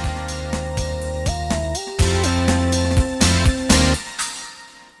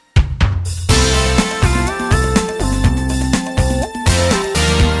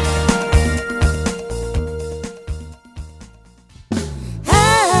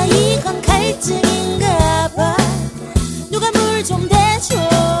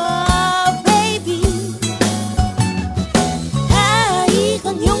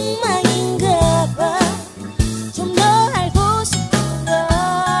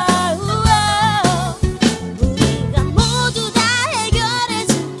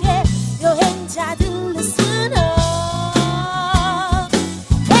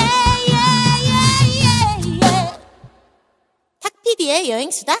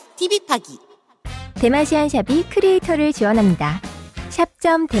 여행수다 DB파기 대마시안 샵이 크리에이터를 지원합니다.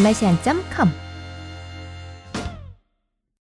 샵.대마시안.com